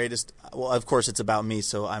question the greatest. Well, of course it's about me,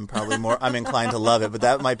 so I'm inclined to love it. But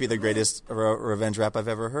that might be the greatest revenge rap I've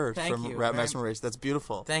ever heard from Rapmaster Maurice. That's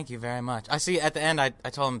beautiful. Thank you very much. I see. At the end, I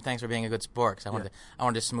told him thanks for being a good sport because I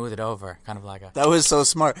wanted to smooth it over, kind of like a. That was so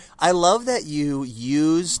smart. I love that you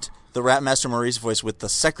used the Rapmaster Maurice voice with the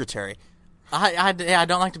secretary. I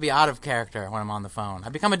don't like to be out of character when I'm on the phone. I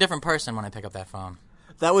become a different person when I pick up that phone.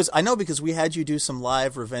 I know because we had you do some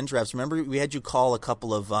live revenge raps. Remember, we had you call a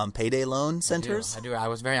couple of payday loan centers? I do. I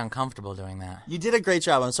was very uncomfortable doing that. You did a great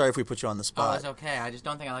job. I'm sorry if we put you on the spot. Oh, it's okay. I just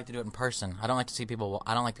don't think I like to do it in person. I don't like to see people.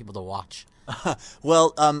 I don't like people to watch.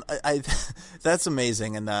 Well, that's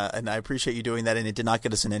amazing, and I appreciate you doing that, and it did not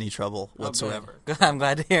get us in any trouble whatsoever. Good. I'm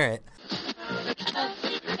glad to hear it.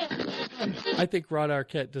 I think Rod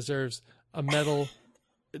Arquette deserves a medal,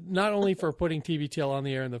 not only for putting TBTL on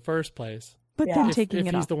the air in the first place, but then taking it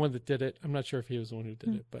if he's off. the one that did it. I'm not sure if he was the one who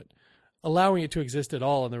did it, but allowing it to exist at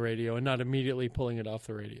all on the radio and not immediately pulling it off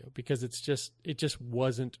the radio, because it just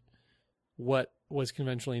wasn't what was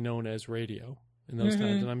conventionally known as radio in those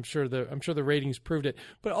times, and I'm sure the ratings proved it.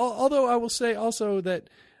 But although I will say also that,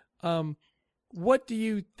 what do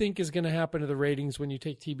you think is going to happen to the ratings when you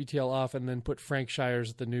take TBTL off and then put Frank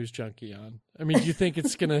Shires, the news junkie, on? I mean, do you think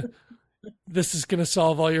this is gonna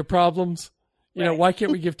solve all your problems? You know, why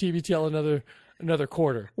can't we give TBTL another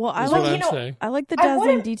quarter? Well, I like the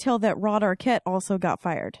dazzling detail that Rod Arquette also got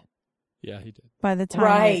fired. Yeah, he did. By the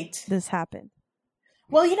time this happened.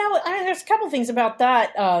 Well, there's a couple things about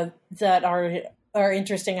that that are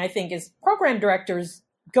interesting. I think is program directors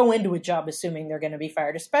go into a job assuming they're going to be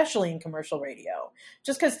fired, especially in commercial radio,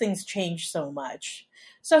 just because things change so much.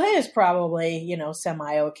 So he is probably,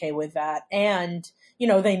 semi okay with that. And,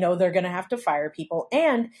 they know they're going to have to fire people.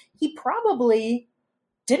 And he probably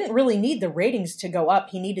didn't really need the ratings to go up.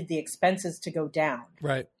 He needed the expenses to go down.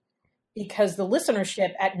 Right. Because the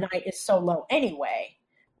listenership at night is so low anyway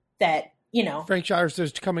that, Frank Shires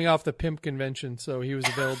is coming off the Pimp convention, so he was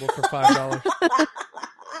available for $5.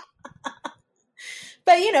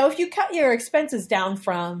 But, if you cut your expenses down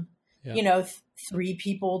from, 3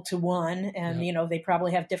 people to 1, and, they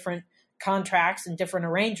probably have different contracts and different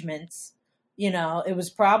arrangements, it was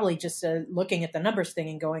probably just looking at the numbers thing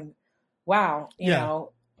and going, wow,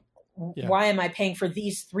 why am I paying for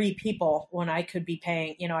these 3 people when I could be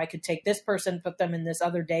paying, I could take this person, put them in this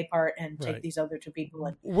other day part and take these other 2 people.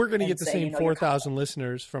 And we're going to get the same 4,000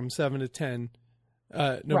 listeners from 7 to 10,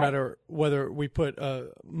 no matter whether we put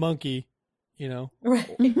a Monkey,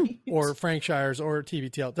 or Frank Shires or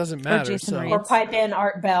TBTL. It doesn't matter. Or pipe in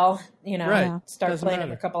Art Bell, start Doesn't playing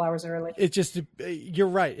matter. it a couple hours early. It just, you're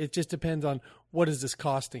right. It just depends on what is this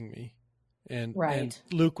costing me. And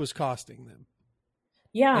Luke was costing them.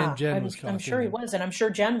 Yeah. And Jen was I'm sure he was. And I'm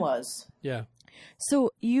sure Jen was. Yeah.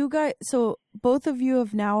 So both of you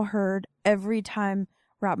have now heard every time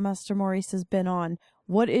Rap Master Maurice has been on.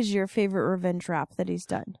 What is your favorite revenge rap that he's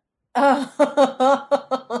done?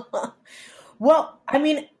 Well, I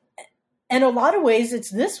mean, in a lot of ways,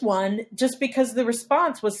 it's this one just because the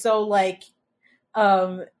response was so like,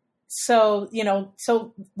 hey,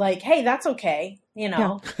 that's okay,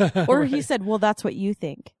 Yeah. Or he said, well, that's what you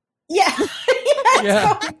think. Yeah.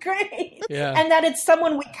 That's so great. Yeah. And that it's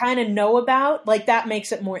someone we kind of know about, like that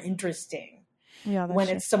makes it more interesting. Yeah, when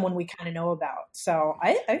it's someone we kind of know about. So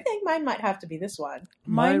I think mine might have to be this one.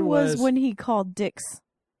 Mine was when he called Dix.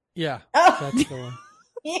 Yeah. Oh. That's the one.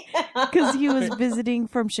 Yeah. Because he was visiting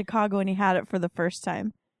from Chicago and he had it for the first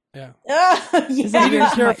time. Yeah. He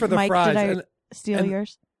didn't care for the Mike, fries. Did I steal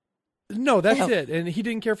yours? No, that's it. And he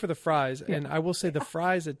didn't care for the fries. And I will say the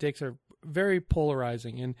fries at Dick's are very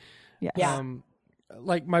polarizing. And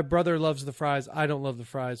like my brother loves the fries. I don't love the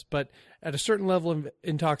fries. But at a certain level of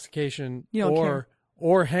intoxication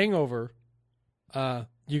or hangover,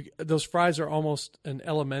 those fries are almost an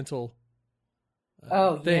elemental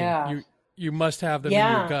thing. Yeah. You must have them in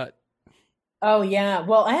your gut. Oh, yeah.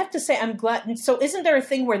 Well, I have to say, I'm glad. So isn't there a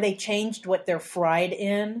thing where they changed what they're fried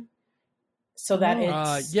in? So that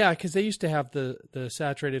it's... yeah, because they used to have the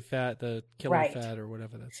saturated fat, the killer fat or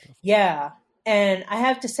whatever that stuff. Yeah. And I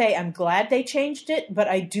have to say, I'm glad they changed it, but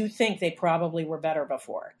I do think they probably were better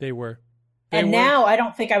before. They were. Now I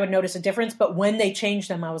don't think I would notice a difference, but when they changed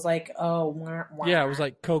them, I was like, oh, wah, wah. Yeah, it was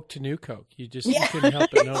like Coke to New Coke. You just you couldn't help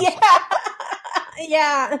but notice.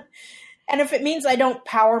 Yeah. And if it means I don't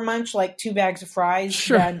power munch like 2 bags of fries,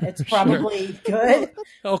 then it's probably good.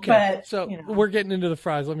 Okay. But, so we're getting into the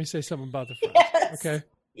fries. Let me say something about the fries. Yes. Okay.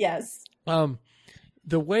 Yes.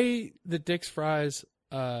 The way the Dick's fries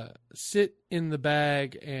sit in the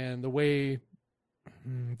bag and the way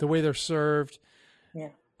they're served,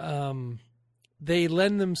 they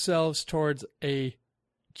lend themselves towards a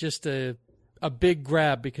big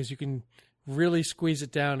grab because you can really squeeze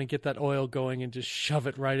it down and get that oil going and just shove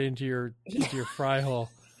it right into your fry hole.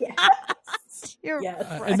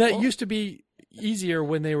 Yes. And that used to be easier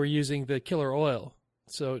when they were using the killer oil.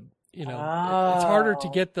 So, it's harder to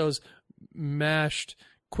get those mashed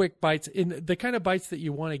quick bites in the kind of bites that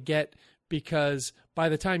you want to get because by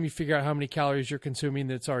the time you figure out how many calories you're consuming,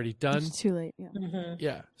 that's already done. It's too late. Yeah. Mm-hmm.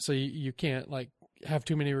 Yeah. So you can't have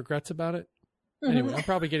too many regrets about it. Anyway, I'm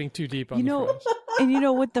probably getting too deep on the fries.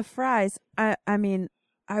 And with the fries, I mean,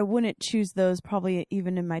 I wouldn't choose those probably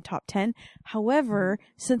even in my top 10. However,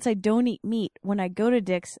 since I don't eat meat, when I go to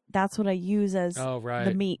Dick's, that's what I use as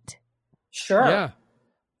the meat. Sure. Yeah.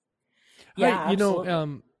 Yeah. I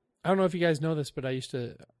don't know if you guys know this, but I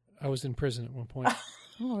was in prison at one point.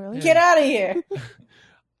 Oh, really? Get out of here.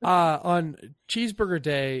 On Cheeseburger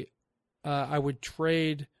Day, I would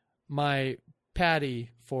trade my patty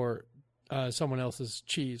for someone else's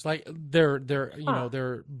cheese, like their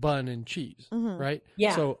bun and cheese, right?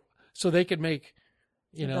 Yeah. So they could make,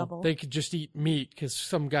 double. they could just eat meat because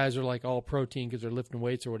some guys are like all protein because they're lifting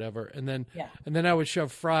weights or whatever, and then I would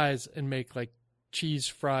shove fries and make like cheese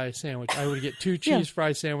fry sandwich. I would get 2 cheese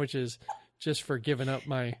fry sandwiches just for giving up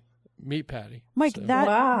my meat patty. Mike,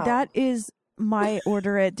 that is my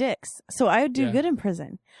order at Dick's. So I would do good in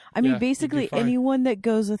prison. I mean, basically anyone that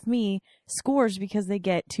goes with me scores because they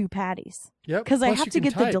get 2 patties. Yep. Because I have to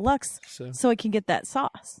get the deluxe so I can get that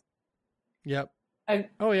sauce. Yep. I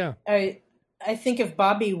think if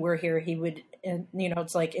Bobby were here, he would,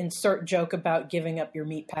 it's like insert joke about giving up your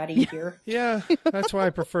meat patty here. Yeah. That's why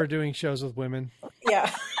I prefer doing shows with women.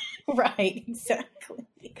 Yeah. Right. Exactly.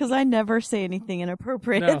 Because I never say anything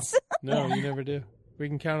inappropriate. No, you never do. We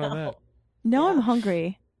can count on that. No, I'm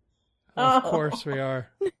hungry. Of course we are.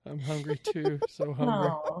 I'm hungry too. So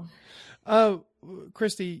hungry.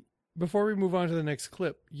 Christy, before we move on to the next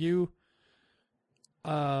clip, you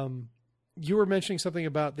were mentioning something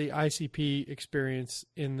about the ICP experience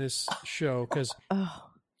in this show because,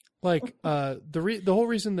 the whole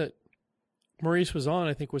reason that Maurice was on,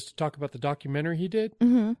 I think, was to talk about the documentary he did.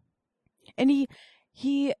 Mm-hmm. And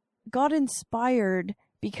he got inspired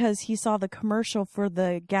because he saw the commercial for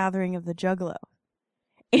the Gathering of the Juggalo.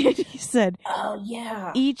 And he said, oh,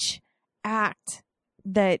 yeah. Each act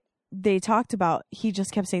that they talked about, he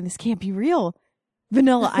just kept saying, this can't be real.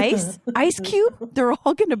 Vanilla Ice, Ice Cube, they're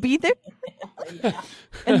all going to be there. Yeah.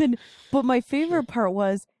 And then, but my favorite part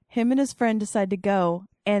was him and his friend decide to go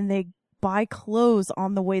and they buy clothes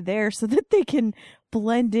on the way there so that they can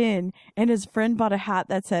blend in. And his friend bought a hat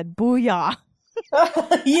that said "Booyah."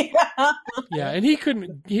 Yeah. Yeah, and he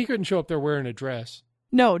couldn't show up there wearing a dress.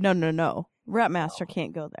 No. Rapmaster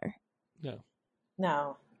can't go there.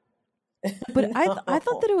 No. But I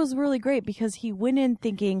thought that it was really great because he went in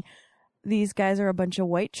thinking these guys are a bunch of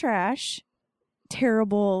white trash,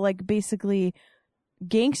 terrible, like basically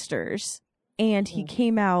gangsters, and he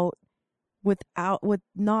came out with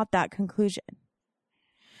not that conclusion.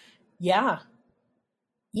 Yeah.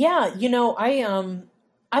 Yeah,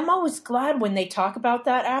 I'm always glad when they talk about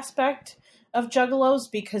that aspect of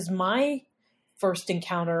juggalos, because my first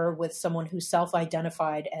encounter with someone who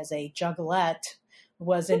self-identified as a juggalette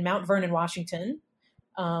was in Mount Vernon, Washington,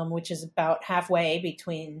 which is about halfway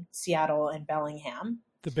between Seattle and Bellingham.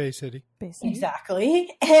 The Bay City. Exactly.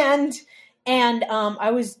 And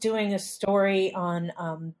I was doing a story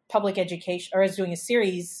on public education, or I was doing a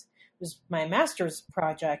series, it was my master's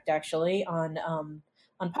project actually, on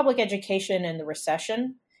public education and the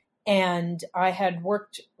recession. And I had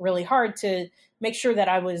worked really hard to make sure that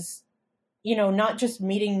I was, not just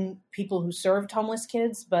meeting people who served homeless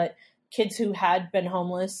kids, but kids who had been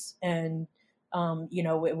homeless. And,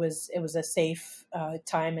 it was a safe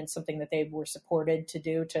time and something that they were supported to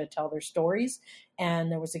do, to tell their stories.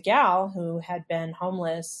 And there was a gal who had been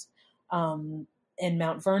homeless in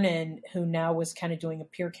Mount Vernon who now was kind of doing a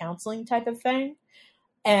peer counseling type of thing.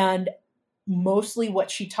 And mostly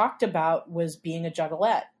what she talked about was being a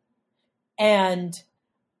juggalette. And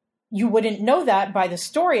you wouldn't know that by the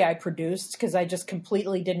story I produced, because I just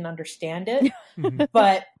completely didn't understand it.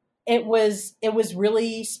 But it was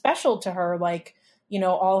really special to her. Like,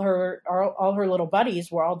 all her little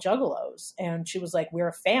buddies were all juggalos. And she was like, we're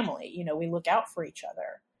a family, we look out for each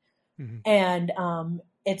other. Mm-hmm. And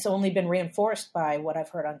it's only been reinforced by what I've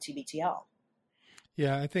heard on TBTL.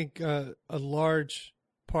 Yeah, I think a large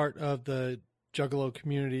part of the juggalo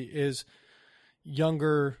community is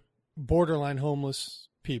younger, borderline homeless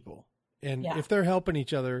people. And if they're helping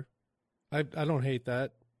each other, I don't hate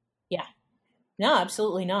that. Yeah. No,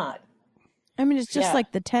 absolutely not. I mean, it's just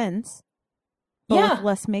like the Tens, but with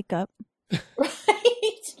less makeup.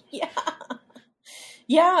 Right? Yeah.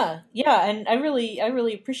 Yeah. Yeah. And I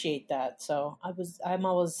really appreciate that. So I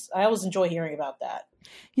always enjoy hearing about that.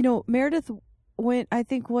 Meredith went, I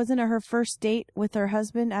think, wasn't it her first date with her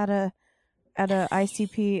husband at a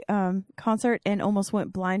ICP concert, and almost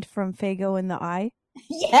went blind from Faygo in the eye.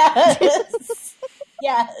 Yes.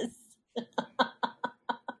 Yes.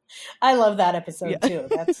 I love that episode too.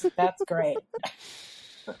 That's great.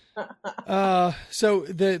 So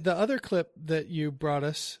the other clip that you brought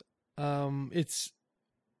us, it's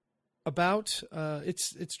about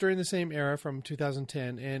it's during the same era from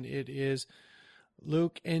 2010, and it is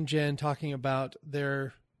Luke and Jen talking about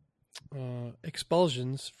their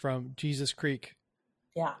expulsions from Jesus Creek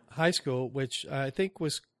High School, which I think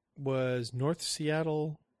was North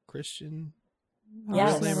Seattle Christian.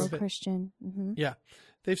 Seattle Christian. Mm-hmm. Yeah,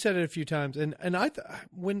 they've said it a few times, and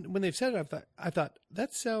when they've said it, I thought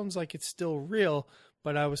that sounds like it's still real,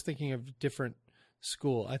 but I was thinking of different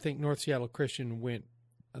school. I think North Seattle Christian went.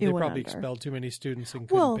 They probably expelled too many students and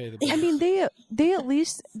couldn't pay the bills. I mean, they at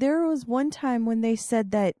least, there was one time when they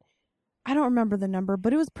said that, I don't remember the number,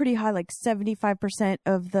 but it was pretty high, like 75%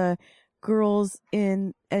 of the girls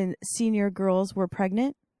and senior girls were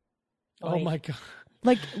pregnant. Oh my God.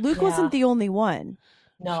 Like Luke wasn't the only one.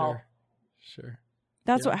 No. Sure.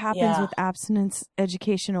 That's what happens with abstinence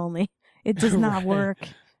education only. It does not work.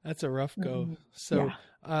 That's a rough go. Mm-hmm. So,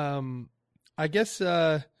 I guess,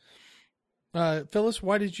 Phyllis,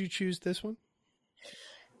 why did you choose this one?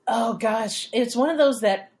 Oh gosh, it's one of those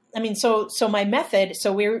that, I mean, so my method,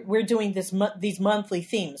 so we're doing these monthly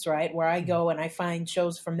themes, right? Where I go and I find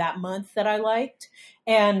shows from that month that I liked.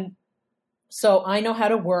 And so I know how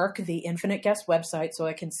to work the Infinite Guest website so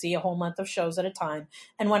I can see a whole month of shows at a time.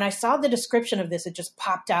 And when I saw the description of this, it just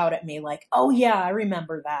popped out at me like, oh yeah, I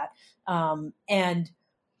remember that. And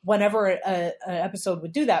whenever an episode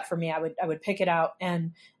would do that for me, I would pick it out.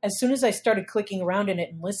 And as soon as I started clicking around in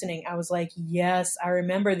it and listening, I was like, yes, I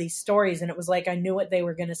remember these stories. And it was like, I knew what they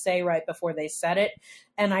were going to say right before they said it.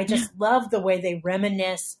 And I just love the way they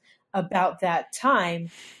reminisce about that time,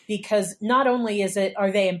 because not only are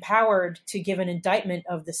they empowered to give an indictment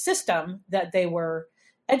of the system that they were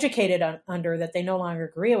educated under that they no longer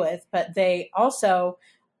agree with, but they also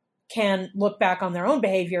can look back on their own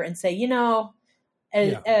behavior and say,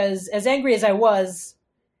 as angry as I was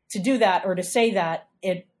to do that or to say that,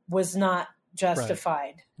 it was not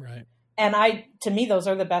justified. Right. And to me, those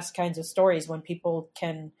are the best kinds of stories, when people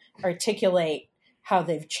can articulate how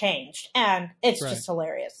they've changed. And it's just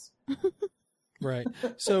hilarious. Right.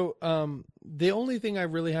 So the only thing I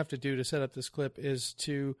really have to do to set up this clip is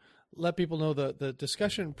to let people know the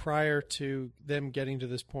discussion prior to them getting to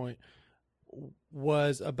this point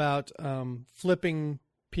was about flipping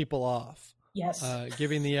people off. Yes.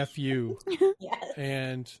 Giving the FU. Yes.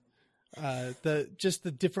 And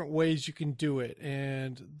the different ways you can do it.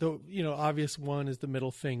 And the obvious one is the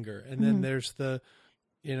middle finger. And then there's the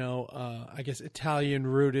I guess Italian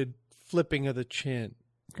rooted flipping of the chin.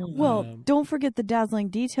 Well, don't forget the dazzling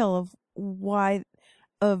detail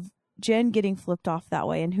of Jen getting flipped off that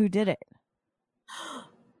way and who did it.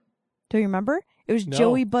 Do you remember? It was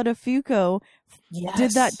Joey Buttafuoco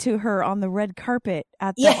did that to her on the red carpet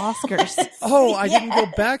at the Oscars. Oh, I didn't go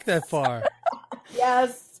back that far.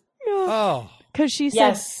 Yes. Oh. Because she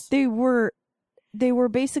said they were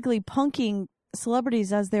basically punking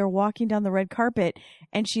celebrities as they were walking down the red carpet,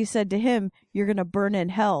 and she said to him, "You're gonna burn in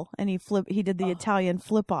hell," and he did the Italian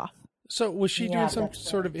flip off. So was she doing some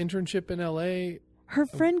sort of internship in LA? Her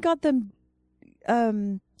friend got them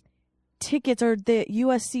tickets, or the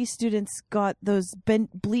USC students got those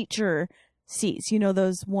bleacher seats,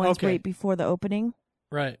 those ones right before the opening.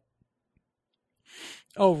 Right.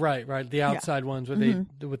 Oh, right. The outside ones where they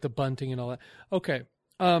with the bunting and all that. Okay.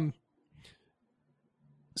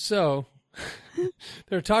 So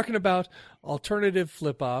they're talking about alternative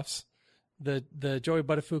flip-offs, the Joey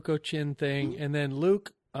Buttafuoco chin thing, and then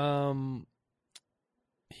Luke,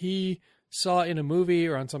 he saw in a movie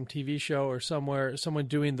or on some TV show or somewhere someone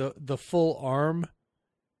doing the full arm,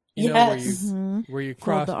 where you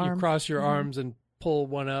cross your arms and pull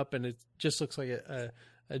one up, and it just looks like a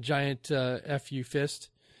giant FU fist.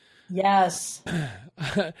 Yes.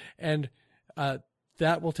 And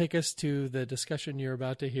that will take us to the discussion you're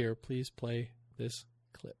about to hear. Please play this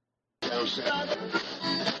clip.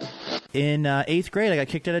 In 8th grade, I got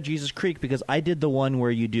kicked out of Jesus Creek because I did the one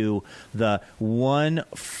where you do the one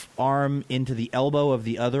arm into the elbow of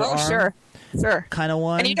the other arm. Oh, sure. Kind of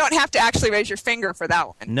one. And you don't have to actually raise your finger for that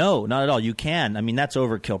one. No, not at all. You can. I mean, that's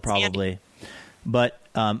overkill probably. But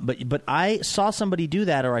I saw somebody do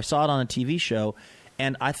that, or I saw it on a TV show,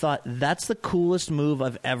 and I thought, that's the coolest move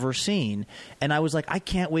I've ever seen. And I was like, I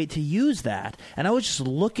can't wait to use that. And I was just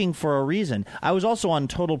looking for a reason. I was also on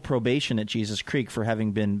total probation at Jesus Creek for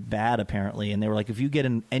having been bad, apparently. And they were like, if you get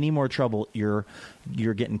in any more trouble, you're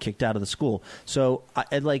getting kicked out of the school. So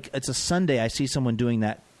it's a Sunday. I see someone doing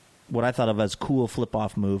that, what I thought of as cool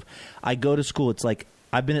flip-off move. I go to school. It's like,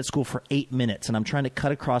 I've been at school for 8 minutes, and I'm trying to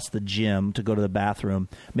cut across the gym to go to the bathroom.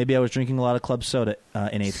 Maybe I was drinking a lot of club soda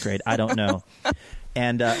in 8th grade. I don't know.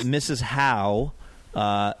 And Mrs. Howe,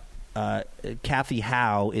 Kathy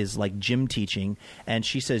Howe, is like gym teaching, and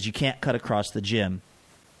she says, you can't cut across the gym.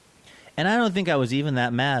 And I don't think I was even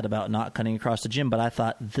that mad about not cutting across the gym, but I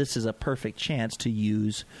thought this is a perfect chance to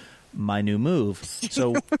use my new move.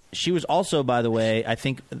 So she was also, by the way, I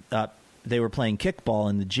think they were playing kickball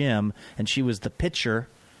in the gym, and she was the pitcher.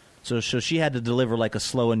 So she had to deliver like a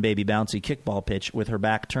slow and baby bouncy kickball pitch with her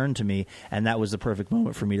back turned to me, and that was the perfect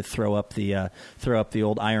moment for me to throw up the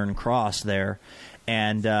old iron cross there.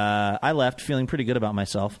 And I left feeling pretty good about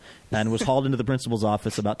myself, and was hauled into the principal's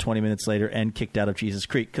office about 20 minutes later and kicked out of Jesus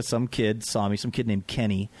Creek because some kid saw me, some kid named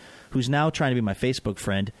Kenny, who's now trying to be my Facebook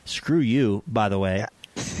friend. Screw you, by the way.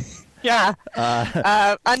 Yeah.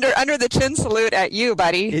 Under the chin salute at you,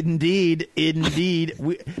 buddy. Indeed.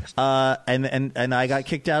 We, and I got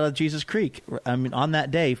kicked out of Jesus Creek. I mean, on that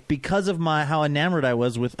day because of how enamored I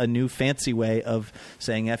was with a new fancy way of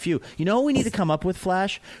saying F you. You know what we need to come up with,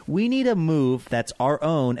 Flash? We need a move that's our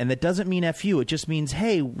own and that doesn't mean F you. It just means,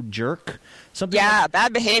 hey, jerk. Something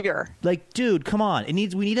bad behavior. Like, dude, come on. We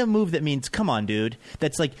need a move that means, come on, dude.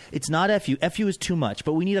 That's like, it's not F you. F you is too much,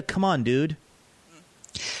 but we need a come on, dude.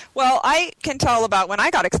 Well, I can tell about when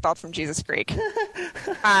I got expelled from Jesus Creek.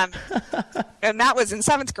 And that was in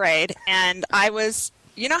 7th grade. And I was,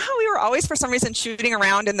 you know how we were always, for some reason, shooting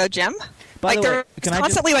around in the gym? By the way,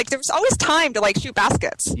 there was always time to, shoot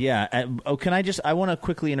baskets. Yeah. I want to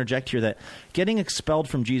quickly interject here that getting expelled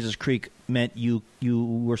from Jesus Creek meant you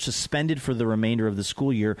were suspended for the remainder of the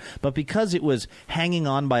school year. But because it was hanging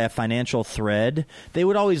on by a financial thread, they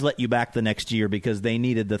would always let you back the next year because they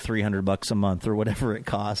needed the $300 a month or whatever it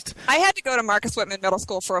cost. I had to go to Marcus Whitman Middle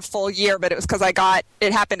School for a full year, but it was because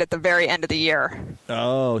it happened at the very end of the year.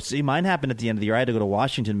 Oh, see, mine happened at the end of the year. I had to go to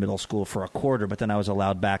Washington Middle School for a quarter, but then I was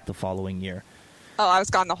allowed back the following year. Oh, I was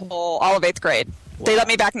gone all of 8th grade. Wow. They let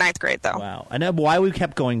me back 9th grade, though. Wow. I know why we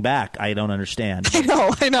kept going back. I don't understand.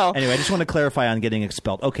 I know. Anyway, I just want to clarify on getting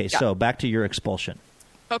expelled. Okay, yeah. So back to your expulsion.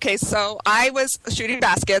 Okay, so I was shooting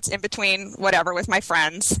baskets in between whatever with my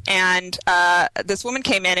friends, and this woman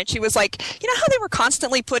came in, and she was like, you know how they were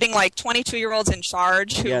constantly putting like 22-year-olds in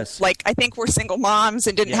charge who, yes. like, I think were single moms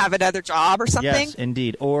and didn't have another job or something? Yes,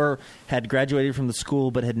 indeed. Or had graduated from the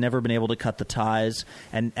school but had never been able to cut the ties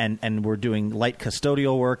and were doing light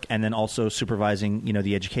custodial work and then also supervising,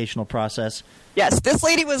 the educational process. Yes, this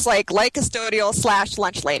lady was like light custodial /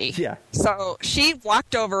 lunch lady. Yeah. So she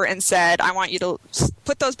walked over and said, I want you to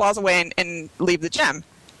put those balls away and leave the gym.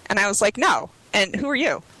 And I was like, no. And who are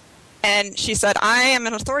you? And she said, I am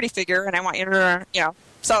an authority figure and I want you to,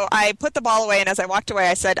 So I put the ball away, and as I walked away,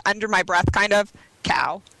 I said, under my breath, kind of,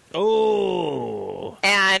 cow. Oh.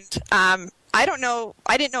 And I didn't know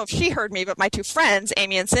if she heard me, but my two friends,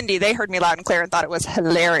 Amy and Cindy, they heard me loud and clear and thought it was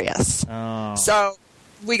hilarious. Oh. So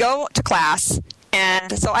we go to class,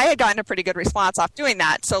 and so I had gotten a pretty good response off doing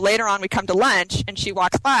that. So later on, we come to lunch, and she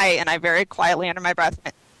walks by, and I very quietly, under my breath,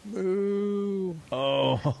 went, moo.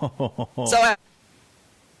 Oh. So I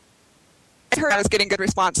heard I was getting good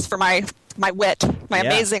response for my wit, my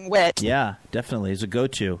amazing wit. Yeah, definitely. It's a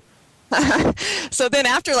go-to. So then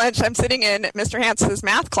after lunch, I'm sitting in Mr. Hantz's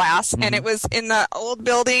math class, and it was in the old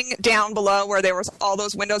building down below where there was all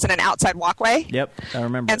those windows and an outside walkway. Yep, I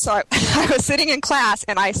remember. And so I was sitting in class,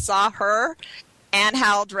 and I saw her and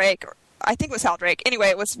Hal Drake. I think it was Hal Drake. Anyway,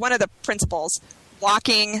 it was one of the principals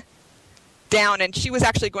walking down, and she was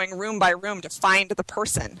actually going room by room to find the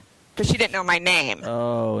person because she didn't know my name.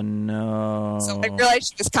 Oh, no. So I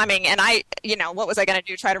realized she was coming, and what was I going to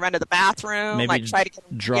do? Try to run to the bathroom? Maybe try to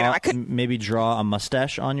get, maybe draw a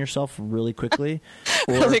mustache on yourself really quickly?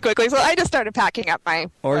 Really quickly. So I just started packing up my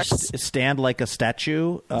books. Stand like a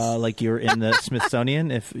statue, like you're in the Smithsonian,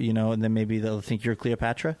 and then maybe they'll think you're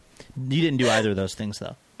Cleopatra. You didn't do either of those things,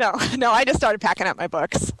 though. No, I just started packing up my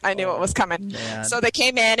books. I knew what was coming. Man. So they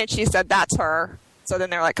came in, and she said, that's her. So then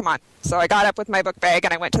they were like, come on. So I got up with my book bag,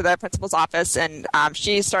 and I went to the principal's office, and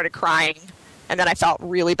she started crying. And then I felt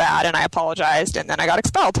really bad, and I apologized, and then I got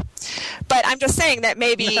expelled. But I'm just saying that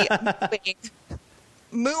maybe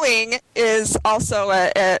mooing is also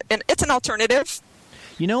it's an alternative.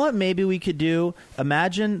 You know what? Maybe we could do.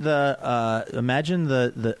 Imagine the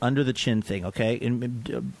under the chin thing. Okay,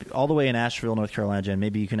 all the way in Asheville, North Carolina, Jen.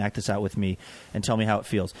 Maybe you can act this out with me and tell me how it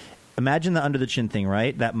feels. Imagine the under the chin thing,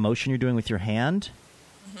 right? That motion you're doing with your hand.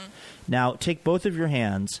 Mm-hmm. Now take both of your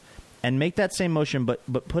hands and make that same motion,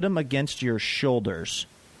 but put them against your shoulders,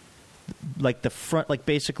 like the front, like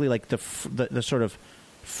basically like the sort of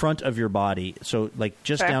front of your body. So like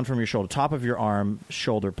just down from your shoulder, top of your arm,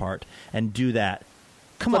 shoulder part, and do that.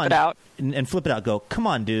 Come flip on, it out. And flip it out. Go, come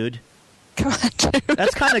on, dude. Come on, dude.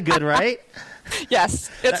 That's kind of good, right?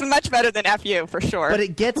 Yes, it's much better than FU for sure. But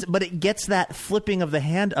it gets that flipping of the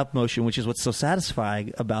hand up motion, which is what's so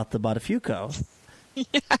satisfying about the Buttafuoco.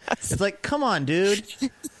 Yes. It's like, come on, dude.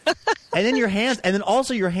 And then your hands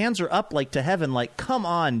are up like to heaven, like, come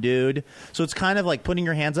on, dude. So it's kind of like putting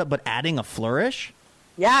your hands up, but adding a flourish.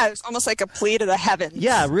 Yeah, it's almost like a plea to the heavens.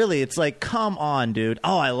 Yeah, really. It's like, come on, dude.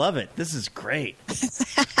 Oh, I love it. This is great.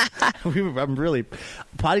 I'm really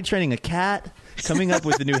potty training a cat, coming up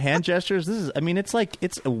with the new hand gestures. It's like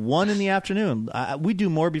it's 1 in the afternoon. We do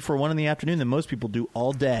more before 1 in the afternoon than most people do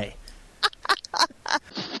all day.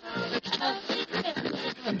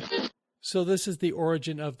 So this is the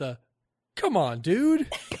origin of the "Come on, dude."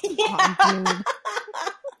 Come on, dude.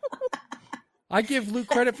 I give Luke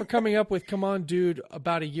credit for coming up with "Come on, dude"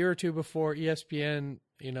 about a year or two before ESPN,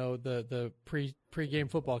 the pre-game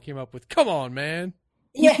football came up with "Come on, man."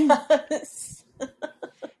 Yes.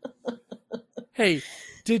 Hey,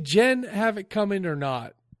 did Jen have it coming or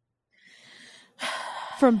not?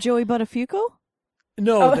 From Joey Buttafuoco?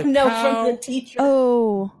 No, from the teacher.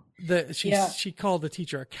 Oh. She called the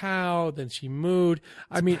teacher a cow, then she mooed.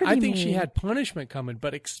 I think she had punishment coming,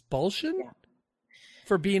 but expulsion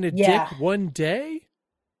for being a dick one day?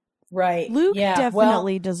 Right. Luke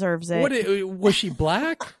definitely deserves it. Was she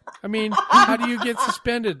black? How do you get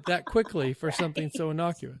suspended that quickly for something so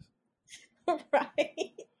innocuous?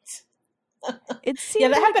 Right.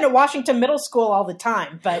 That happened at Washington Middle School all the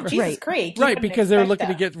time, but Jesus Creek. Right, because they were looking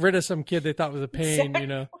to get rid of some kid they thought was a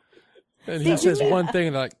pain, And he says one thing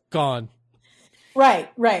and they're like, gone. Right,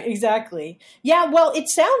 exactly. Yeah, well, it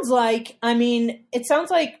sounds like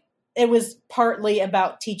it was partly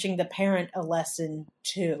about teaching the parent a lesson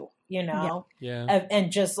too, you know? Yeah.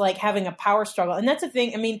 And just like having a power struggle. And that's the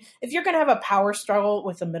thing. I mean, if you're going to have a power struggle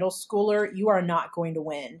with a middle schooler, you are not going to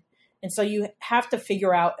win. And so you have to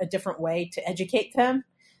figure out a different way to educate them.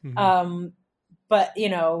 Mm-hmm. But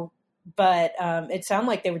it sounded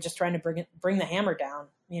like they were just trying to bring the hammer down,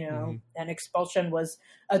 you know, mm-hmm. and expulsion was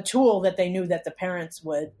a tool that they knew that the parents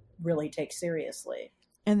would really take seriously.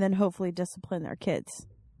 And then hopefully discipline their kids.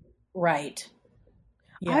 Right.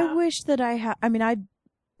 Yeah. I wish that I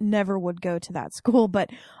never would go to that school, but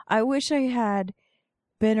I wish I had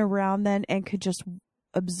been around then and could just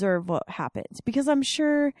observe what happens, because I'm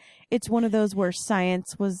sure it's one of those where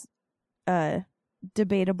science was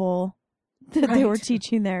debatable that they were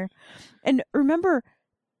teaching there. And remember,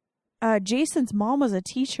 Jason's mom was a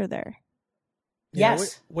teacher there. Yeah,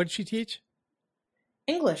 yes. What did she teach?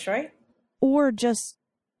 English, right? Or just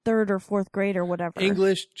 3rd or 4th grade or whatever.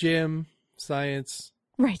 English, gym, science.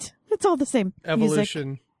 Right. It's all the same. Evolution.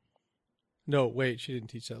 Music. No, wait, she didn't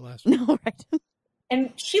teach that last one. No, right.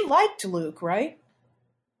 And she liked Luke, right?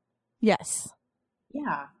 Yes.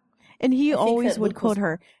 Yeah. And he always would quote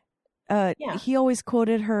her. Yeah. He always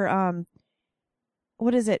quoted her,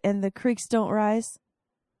 what is it? And the creeks don't rise?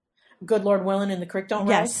 Good Lord willing and the creek don't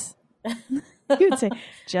rise? Yes. He would say,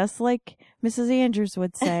 just like Mrs. Andrews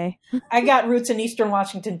would say. I got roots in Eastern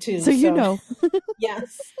Washington too. So you know.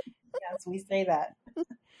 Yes, we say that.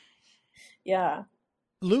 Yeah.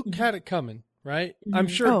 Luke had it coming, right? Mm-hmm. I'm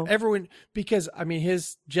sure everyone, because I mean,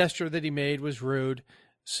 his gesture that he made was rude.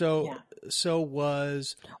 So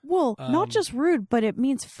was. Well, not just rude, but it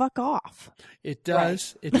means fuck off. It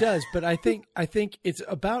does. Right. It does. But I think it's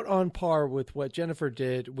about on par with what Jennifer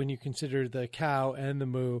did when you consider the cow and the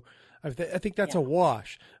moo. I think that's a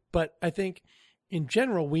wash. But I think in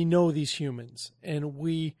general, we know these humans, and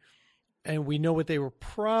we know what they were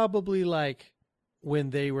probably like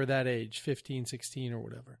when they were that age, 15, 16 or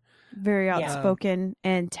whatever. Very outspoken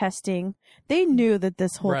and testing. They knew that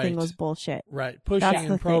this whole thing was bullshit. Right. Pushing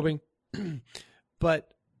and probing. But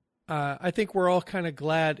I think we're all kind of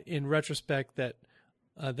glad in retrospect that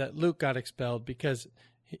Luke got expelled, because,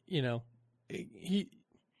 you know, he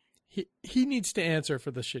needs to answer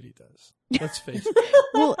for the shit he does. Let's face it.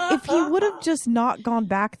 Well, if he would have just not gone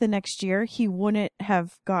back the next year, he wouldn't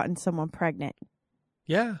have gotten someone pregnant.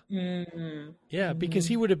 Yeah. Mm-hmm. Yeah, because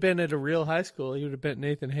he would have been at a real high school. He would have been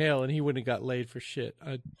Nathan Hale, and he wouldn't have got laid for shit.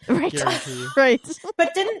 I guarantee you. Right.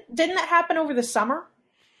 But didn't that happen over the summer?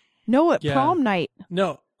 No, at prom night.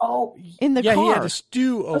 No. Oh. In the car. Yeah, he had to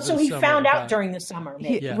stew over the summer. So he found out during the summer,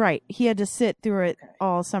 maybe. Right. He had to sit through it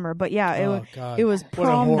all summer. But yeah, it was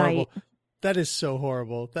prom night. That is so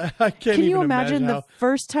horrible. I can't Can even you imagine how... the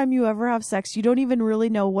first time you ever have sex? You don't even really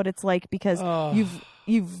know what it's like, because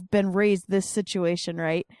you've been raised this situation,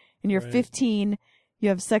 right? And you're 15, you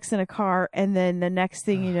have sex in a car, and then the next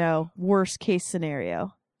thing you know, worst case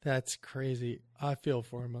scenario. That's crazy. I feel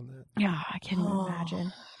for him on that. Yeah, I can't even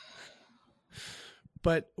imagine.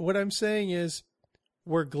 But what I'm saying is,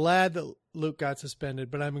 we're glad that Luke got suspended,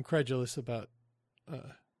 but I'm incredulous about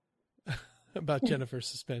Jennifer's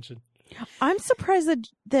suspension. I'm surprised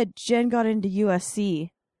that Jen got into USC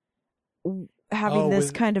having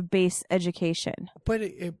this kind of base education. But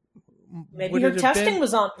maybe her testing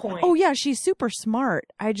was on point. Oh, yeah, she's super smart.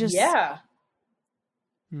 Yeah.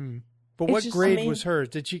 But what grade was hers?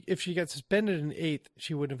 If she got suspended in 8th,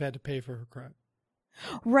 she wouldn't have had to pay for her crime.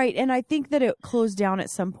 Right, and I think that it closed down at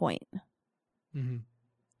some point. Mm-hmm.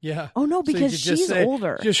 Yeah. Oh, no, because she's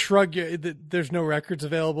older. Just shrug. There's no records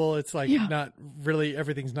available. It's like not really,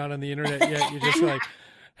 everything's not on the internet yet. You're just like,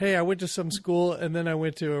 hey, I went to some school, and then I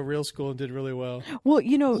went to a real school and did really well. Well,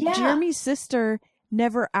 you know, Jeremy's sister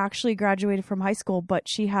never actually graduated from high school, but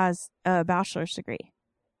she has a bachelor's degree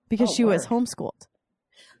because she was homeschooled.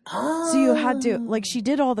 Oh. So you had to, like, she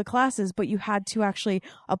did all the classes, but you had to actually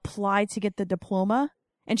apply to get the diploma,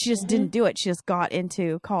 and she just didn't do it. She just got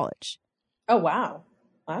into college. Oh, wow.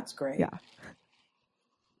 That's great. Yeah.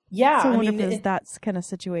 Yeah. So I wonder if that's kind of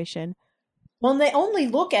situation. Well, and they only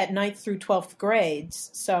look at 9th through 12th grades.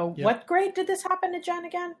 So what grade did this happen to Jen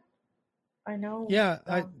again? I know. Yeah,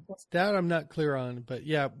 that I'm not clear on. But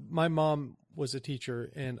yeah, my mom was a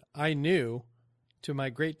teacher, and I knew, to my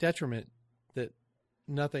great detriment, that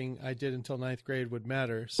nothing I did until 9th grade would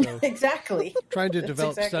matter. So exactly. Trying to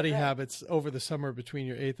develop study habits over the summer between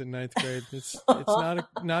your 8th and 9th grade, it's not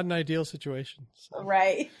an ideal situation. So.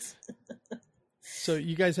 Right. So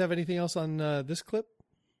you guys have anything else on this clip?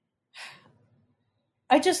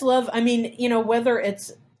 I just love, I mean, you know, whether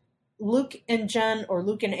it's Luke and Jen, or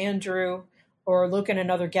Luke and Andrew, or Luke and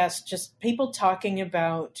another guest, just people talking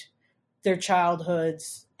about their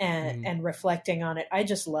childhoods and reflecting on it. I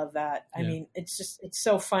just love that. I mean, it's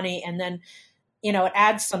so funny. And then, it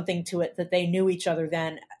adds something to it that they knew each other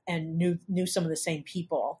then and knew some of the same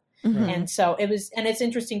people. Mm-hmm. And so it's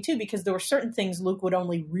interesting too, because there were certain things Luke would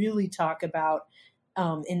only really talk about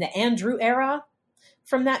in the Andrew era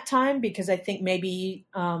from that time, because I think maybe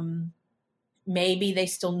they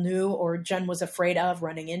still knew, or Jen was afraid of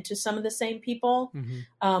running into some of the same people.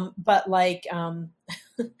 Mm-hmm. But like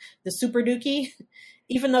the Super Dookie,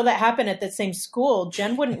 even though that happened at the same school,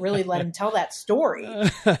 Jen wouldn't really let him tell that story.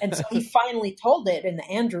 And so he finally told it in the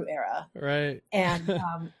Andrew era. Right. And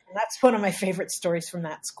that's one of my favorite stories from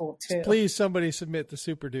that school too. Please, somebody submit the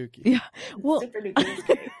Super Dookie. Yeah. Well, Super Dookie is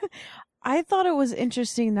great. I thought it was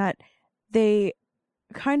interesting that they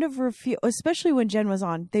kind of especially when Jen was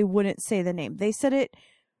on, they wouldn't say the name. They said it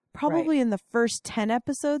probably in the first 10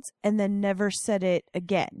 episodes and then never said it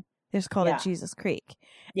again. They just called it Jesus Creek.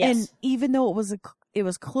 Yes. And even though it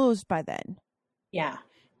was closed by then. Yeah.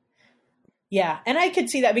 Yeah. And I could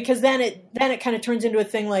see that, because then it kind of turns into a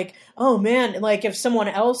thing like, oh man, like if someone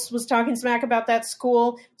else was talking smack about that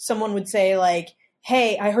school, someone would say like,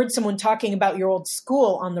 hey, I heard someone talking about your old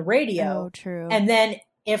school on the radio. Oh, true. And then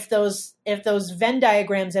if those Venn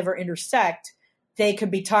diagrams ever intersect, they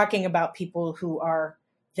could be talking about people who are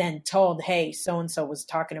then told, hey, so-and-so was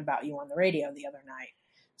talking about you on the radio the other night.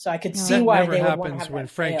 So I could see why they would want to have that. That never happens when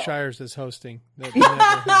Frank Shires is hosting. That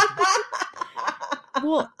never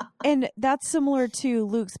well, and that's similar to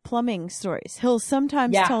Luke's plumbing stories. He'll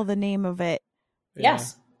sometimes tell the name of it.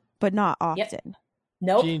 Yes. But not often. Yep.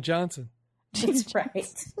 Nope. Gene Johnson. That's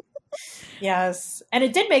right. Yes. And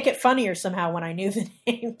it did make it funnier somehow when I knew the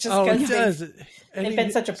name. Just it does. They've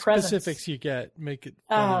been such a presence. Specifics you get make it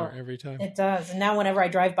funnier every time. It does. And now whenever I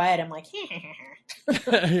drive by it, I'm like,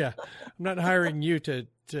 yeah. I'm not hiring you to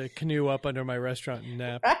canoe up under my restaurant and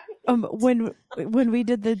nap. When we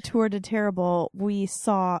did the tour to Terrible, we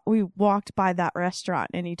walked by that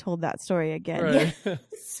restaurant and he told that story again. Right.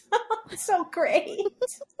 Yes. So great.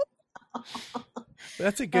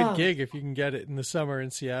 That's a good gig if you can get it in the summer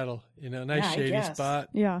in Seattle. Nice shady spot.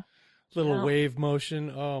 Yeah. Little wave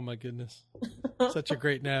motion. Oh my goodness. Such a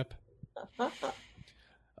great nap.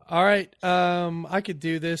 All right. I could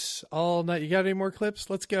do this all night. You got any more clips?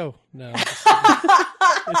 Let's go. No.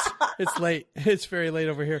 It's late. It's very late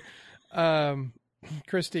over here.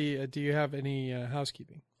 Christy, do you have any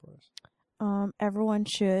housekeeping for us? Everyone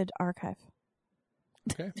should archive.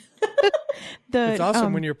 Okay. It's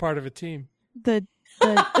awesome when you're part of a team.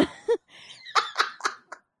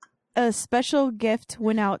 A special gift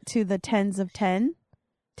went out to the 10s of 10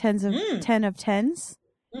 of 10s,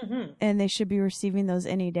 and they should be receiving those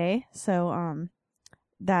any day. So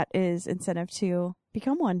that is incentive to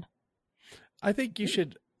become one. I think you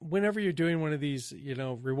should, whenever you're doing one of these,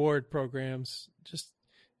 reward programs, just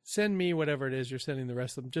send me whatever it is you're sending the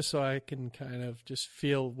rest of them, just so I can kind of just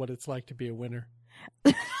feel what it's like to be a winner.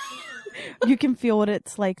 You can feel what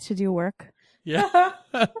it's like to do work. Yeah.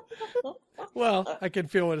 Well, I can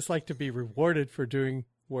feel what it's like to be rewarded for doing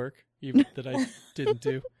work, even that I didn't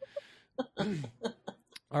do.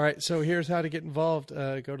 All right. So here's how to get involved.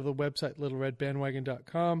 Go to the website,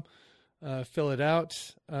 littleredbandwagon.com. Fill it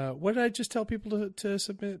out. What did I just tell people to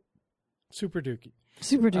submit? Super Dookie.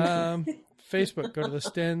 Super Dookie. Facebook, go to the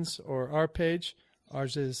Stens or our page.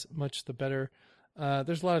 Ours is much the better.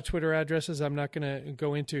 There's a lot of Twitter addresses I'm not going to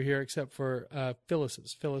go into here except for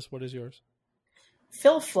Phyllis's. Phyllis, what is yours?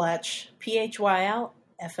 Phil Fletch,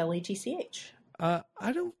 PhylFletch.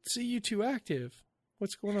 I don't see you too active.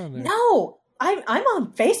 What's going on there? No, I'm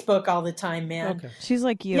on Facebook all the time, man. Okay. She's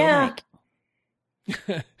like you, Mike.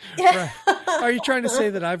 Right. Are you trying to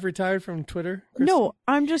say that I've retired from Twitter, Kristen? No,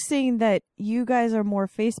 I'm just saying that you guys are more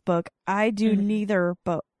Facebook. I do neither,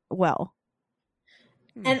 but well.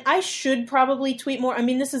 And I should probably tweet more. I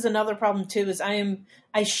mean, this is another problem too, is I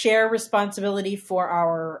share responsibility for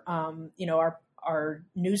our our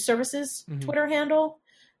news services Twitter handle.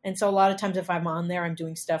 And so a lot of times if I'm on there, I'm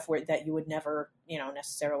doing stuff that you would never,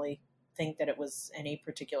 necessarily think that it was any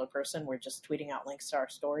particular person. We're just tweeting out links to our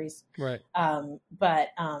stories. Right.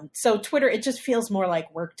 So Twitter, it just feels more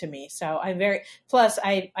like work to me. So plus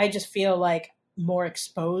I just feel like more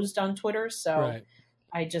exposed on Twitter. So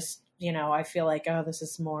I just, I feel like, oh, this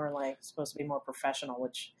is more like supposed to be more professional,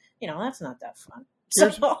 which, that's not that fun.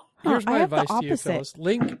 Here's my advice to you, Phyllis.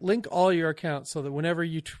 Link all your accounts so that whenever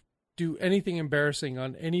you do anything embarrassing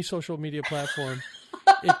on any social media platform,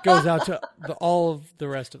 it goes out to all of the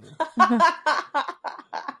rest of them.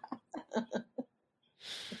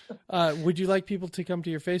 Would you like people to come to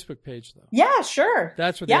your Facebook page, though? Yeah, sure.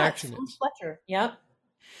 That's where the action is. Fletcher. Yep.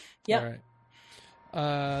 All right.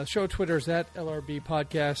 Show Twitter is at LRB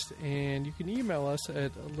Podcast, and you can email us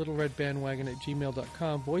at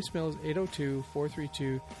littleredbandwagon@gmail.com. Voicemail is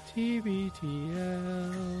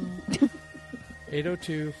 802-432-TBTL.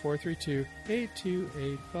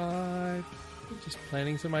 802-432-8285. Just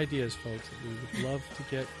planning some ideas, folks. We would love to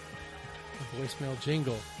get a voicemail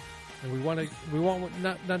jingle, and we want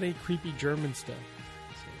not any creepy German stuff.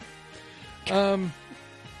 So.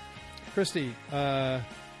 Christy,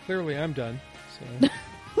 clearly I'm done. So,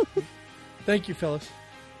 thank you, Phyllis.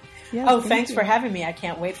 Yes, thanks for having me. I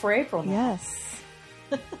can't wait for April now. Yes.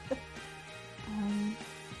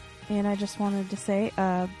 And I just wanted to say,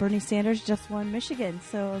 Bernie Sanders just won Michigan,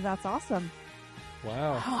 so that's awesome.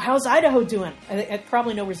 Wow. Oh, how's Idaho doing?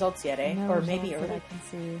 Probably no results yet, eh? No or results maybe that early. I can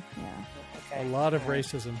see. Yeah. Okay. A lot of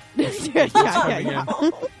racism. Yeah.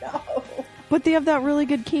 No. But they have that really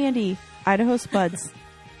good candy, Idaho Spuds.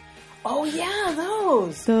 Oh yeah,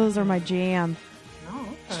 those. Those are my jam. Oh,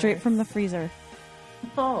 okay. Straight from the freezer.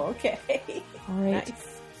 Oh, okay. All right.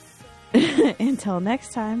 Nice. Until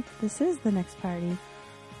next time, this is The Next Party.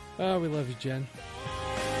 Oh, we love you, Jen.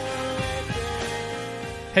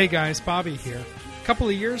 Hey guys, Bobby here. A couple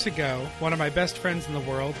of years ago, one of my best friends in the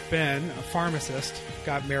world, Ben, a pharmacist,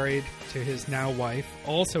 got married to his now wife,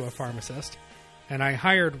 also a pharmacist, and I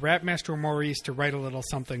hired Rapmaster Maurice to write a little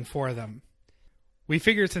something for them. We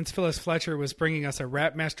figured since Phyllis Fletcher was bringing us a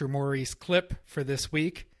Rapmaster Maurice clip for this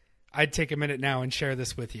week, I'd take a minute now and share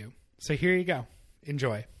this with you. So here you go.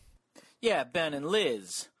 Enjoy. Yeah, Ben and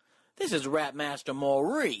Liz. This is Rapmaster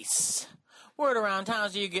Maurice. Word around town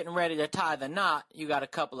is you're getting ready to tie the knot. You got a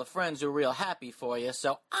couple of friends who are real happy for you,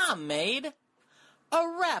 so I made a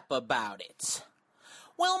rap about it.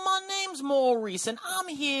 Well, my name's Maurice, and I'm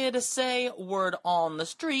here to say word on the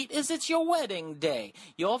street is it's your wedding day.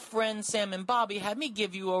 Your friends Sam and Bobby had me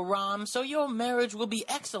give you a rhyme, so your marriage will be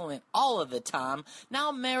excellent all of the time.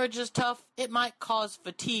 Now marriage is tough, it might cause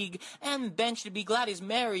fatigue, and Ben should be glad he's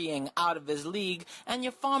marrying out of his league. And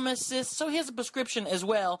your pharmacist, so here's a prescription as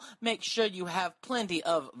well. Make sure you have plenty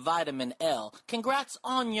of vitamin L. Congrats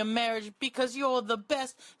on your marriage, because you're the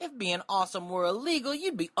best. If being awesome were illegal,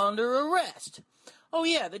 you'd be under arrest. Oh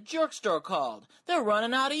yeah, the jerk store called. They're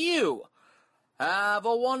running out of you. Have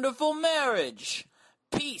a wonderful marriage.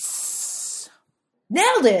 Peace.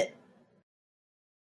 Nailed it.